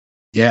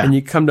 Yeah. And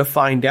you come to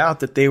find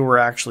out that they were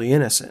actually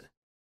innocent.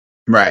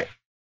 Right.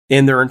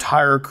 And their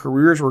entire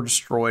careers were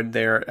destroyed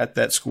there at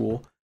that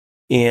school.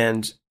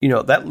 And,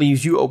 that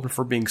leaves you open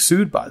for being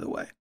sued, by the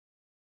way.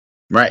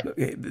 Right.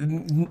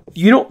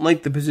 You don't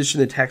like the position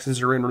the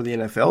Texans are in or the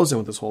NFL is in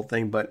with this whole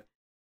thing, but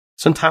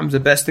sometimes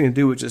the best thing to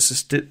do is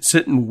just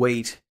sit and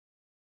wait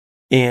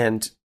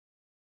and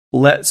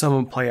let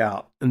someone play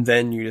out, and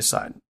then you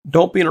decide.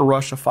 Don't be in a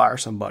rush to fire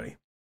somebody.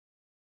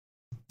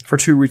 For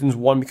two reasons.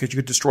 One, because you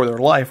could destroy their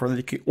life, or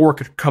it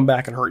could come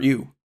back and hurt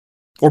you.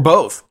 Or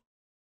both.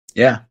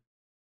 Yeah.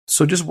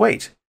 So just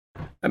wait.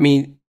 I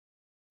mean,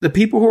 the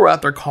people who are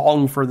out there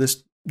calling for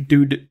this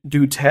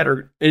dude's head,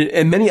 or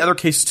in many other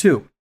cases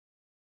too,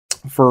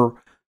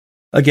 for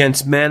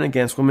against men,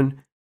 against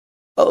women,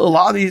 a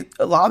lot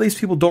of these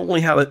people don't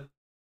really have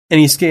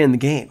any skin in the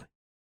game.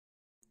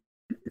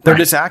 They're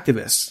just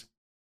activists.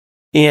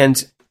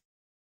 And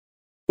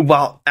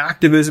while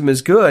activism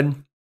is good,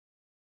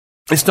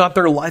 it's not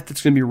their life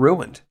that's going to be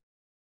ruined.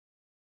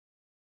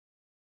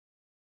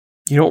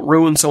 You don't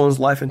ruin someone's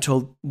life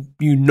until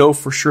you know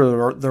for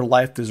sure their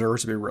life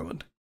deserves to be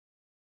ruined.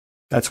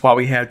 That's why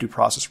we have due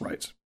process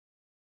rights.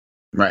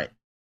 Right.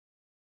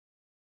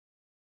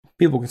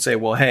 People can say,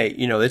 well, hey,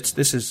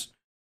 this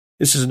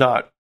is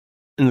not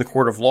in the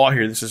court of law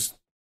here. This is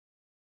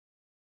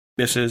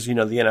the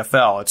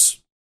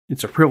NFL.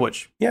 It's a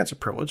privilege. Yeah, it's a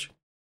privilege.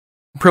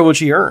 A privilege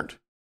he earned.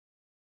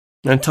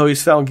 Until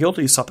he's found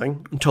guilty of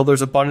something, until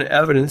there's abundant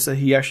evidence that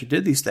he actually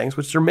did these things,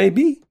 which there may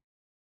be.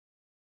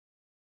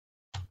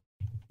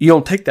 You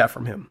don't take that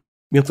from him.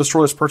 You don't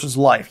destroy this person's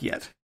life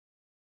yet.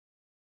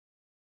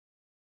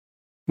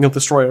 You don't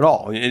destroy it at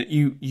all.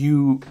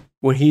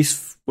 When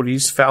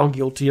he's found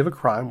guilty of a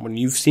crime, when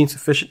you've seen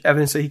sufficient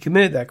evidence that he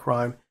committed that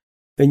crime,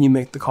 then you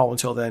make the call.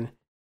 Until then,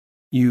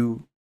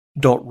 you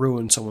don't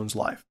ruin someone's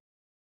life.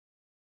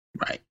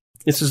 Right.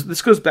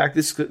 This goes back.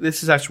 This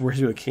is actually where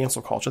we're doing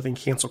cancel culture. I think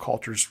cancel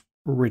culture is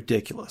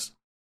ridiculous.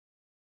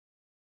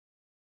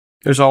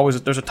 There's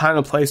a time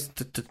and place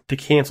to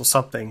cancel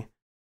something,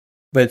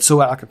 but it's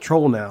so out of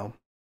control now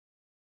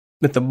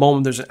that the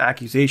moment there's an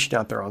accusation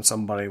out there on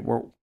somebody,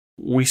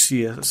 we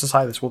see a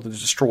society that's willing to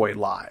destroy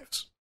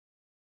lives,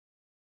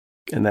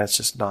 and that's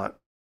just not.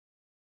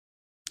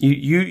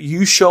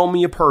 You show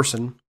me a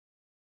person,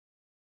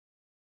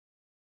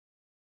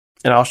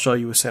 and I'll show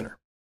you a sinner.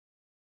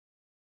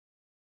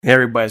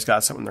 Everybody's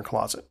got something in their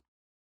closet.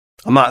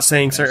 I'm not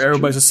saying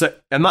everybody's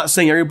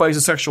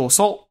a sexual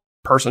assault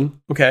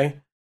person. Okay,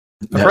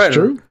 that's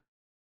true.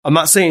 I'm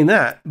not saying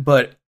that,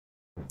 but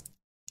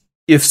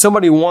if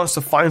somebody wants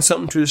to find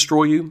something to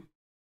destroy you,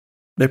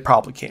 they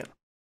probably can.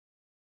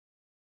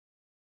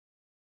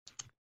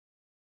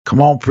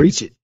 Come on,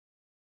 preach it.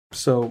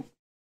 So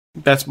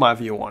that's my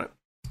view on it.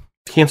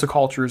 Cancel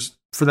cultures,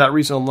 for that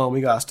reason alone,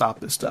 we gotta stop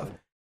this stuff.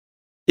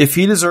 If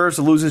he deserves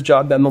to lose his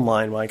job down the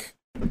line, Mike,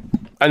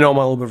 I know I'm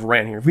on a little bit of a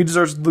rant here. If he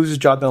deserves to lose his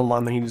job down the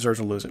line, then he deserves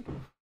to lose it.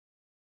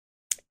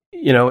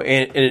 You know,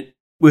 and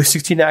with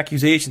 16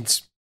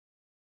 accusations,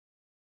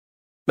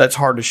 that's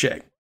hard to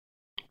shake.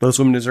 Those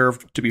women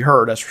deserve to be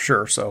heard, that's for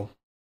sure. So,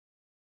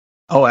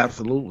 oh,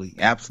 absolutely,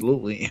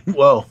 absolutely.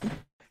 Well,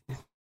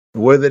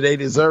 whether they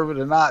deserve it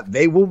or not,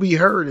 they will be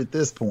heard at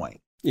this point.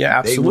 Yeah,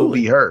 absolutely, they will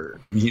be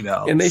heard. You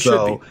know, and they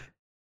should be.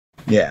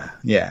 Yeah.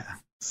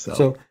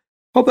 So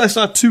hope that's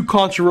not too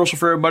controversial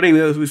for everybody.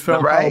 We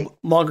spent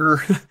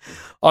longer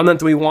on that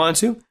than we wanted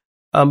to.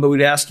 But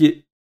we'd ask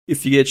you,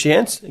 if you get a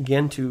chance,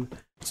 again, to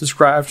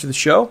subscribe to the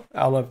show,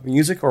 I Love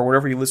Music, or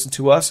wherever you listen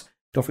to us.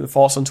 Don't forget to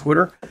follow us on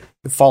Twitter. You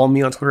can follow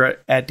me on Twitter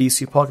at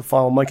DCPuck. You can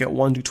follow Mike at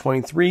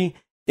 1do23.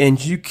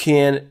 And you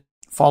can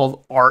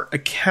follow our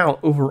account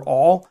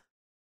overall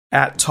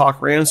at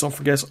Talk Rams. Don't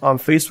forget us on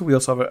Facebook. We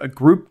also have a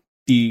group,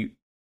 the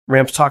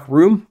Rams Talk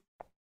Room.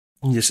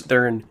 You just sit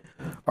there and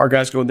our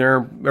guys go in there.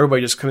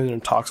 Everybody just comes in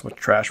and talks about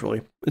trash,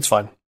 really. It's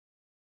fun.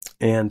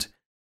 And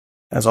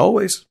as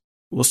always,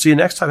 we'll see you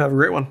next time. Have a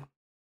great one.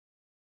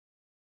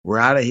 We're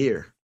out of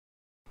here.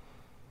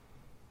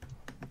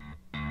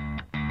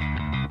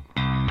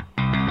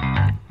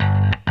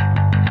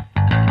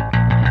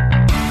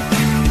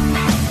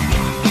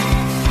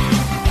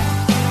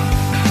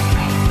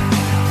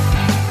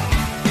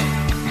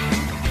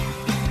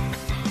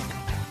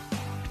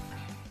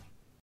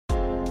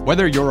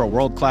 Whether you're a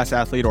world-class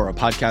athlete or a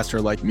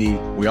podcaster like me,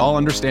 we all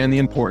understand the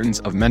importance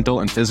of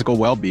mental and physical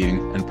well-being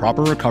and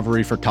proper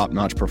recovery for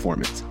top-notch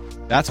performance.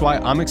 That's why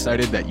I'm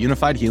excited that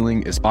Unified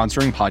Healing is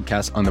sponsoring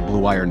podcasts on the Blue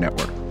Wire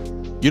Network.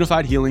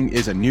 Unified Healing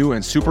is a new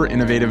and super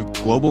innovative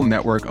global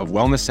network of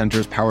wellness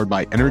centers powered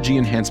by Energy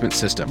Enhancement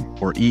System,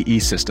 or EE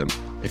System.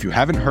 If you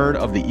haven't heard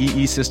of the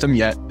EE System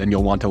yet, then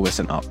you'll want to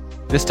listen up.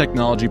 This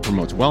technology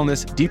promotes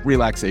wellness, deep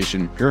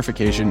relaxation,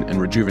 purification, and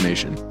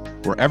rejuvenation.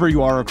 Wherever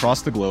you are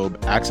across the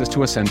globe, access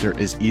to a center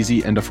is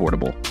easy and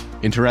affordable.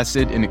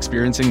 Interested in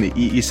experiencing the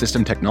EE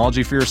System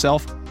technology for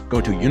yourself?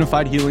 Go to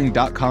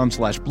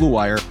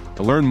unifiedhealing.com/bluewire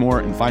to learn more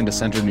and find a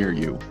center near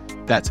you.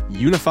 That's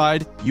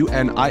unified,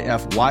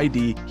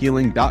 UNIFYD,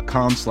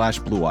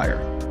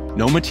 healing.com/bluewire.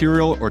 No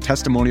material or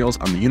testimonials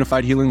on the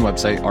Unified Healing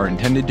website are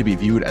intended to be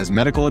viewed as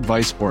medical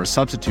advice or a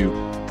substitute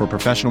for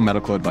professional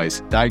medical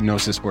advice,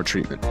 diagnosis, or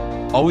treatment.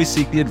 Always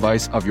seek the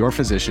advice of your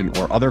physician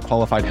or other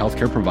qualified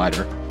healthcare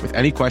provider with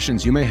any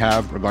questions you may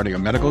have regarding a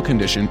medical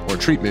condition or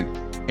treatment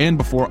and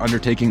before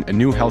undertaking a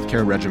new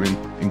healthcare regimen,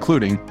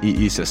 including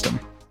EE System.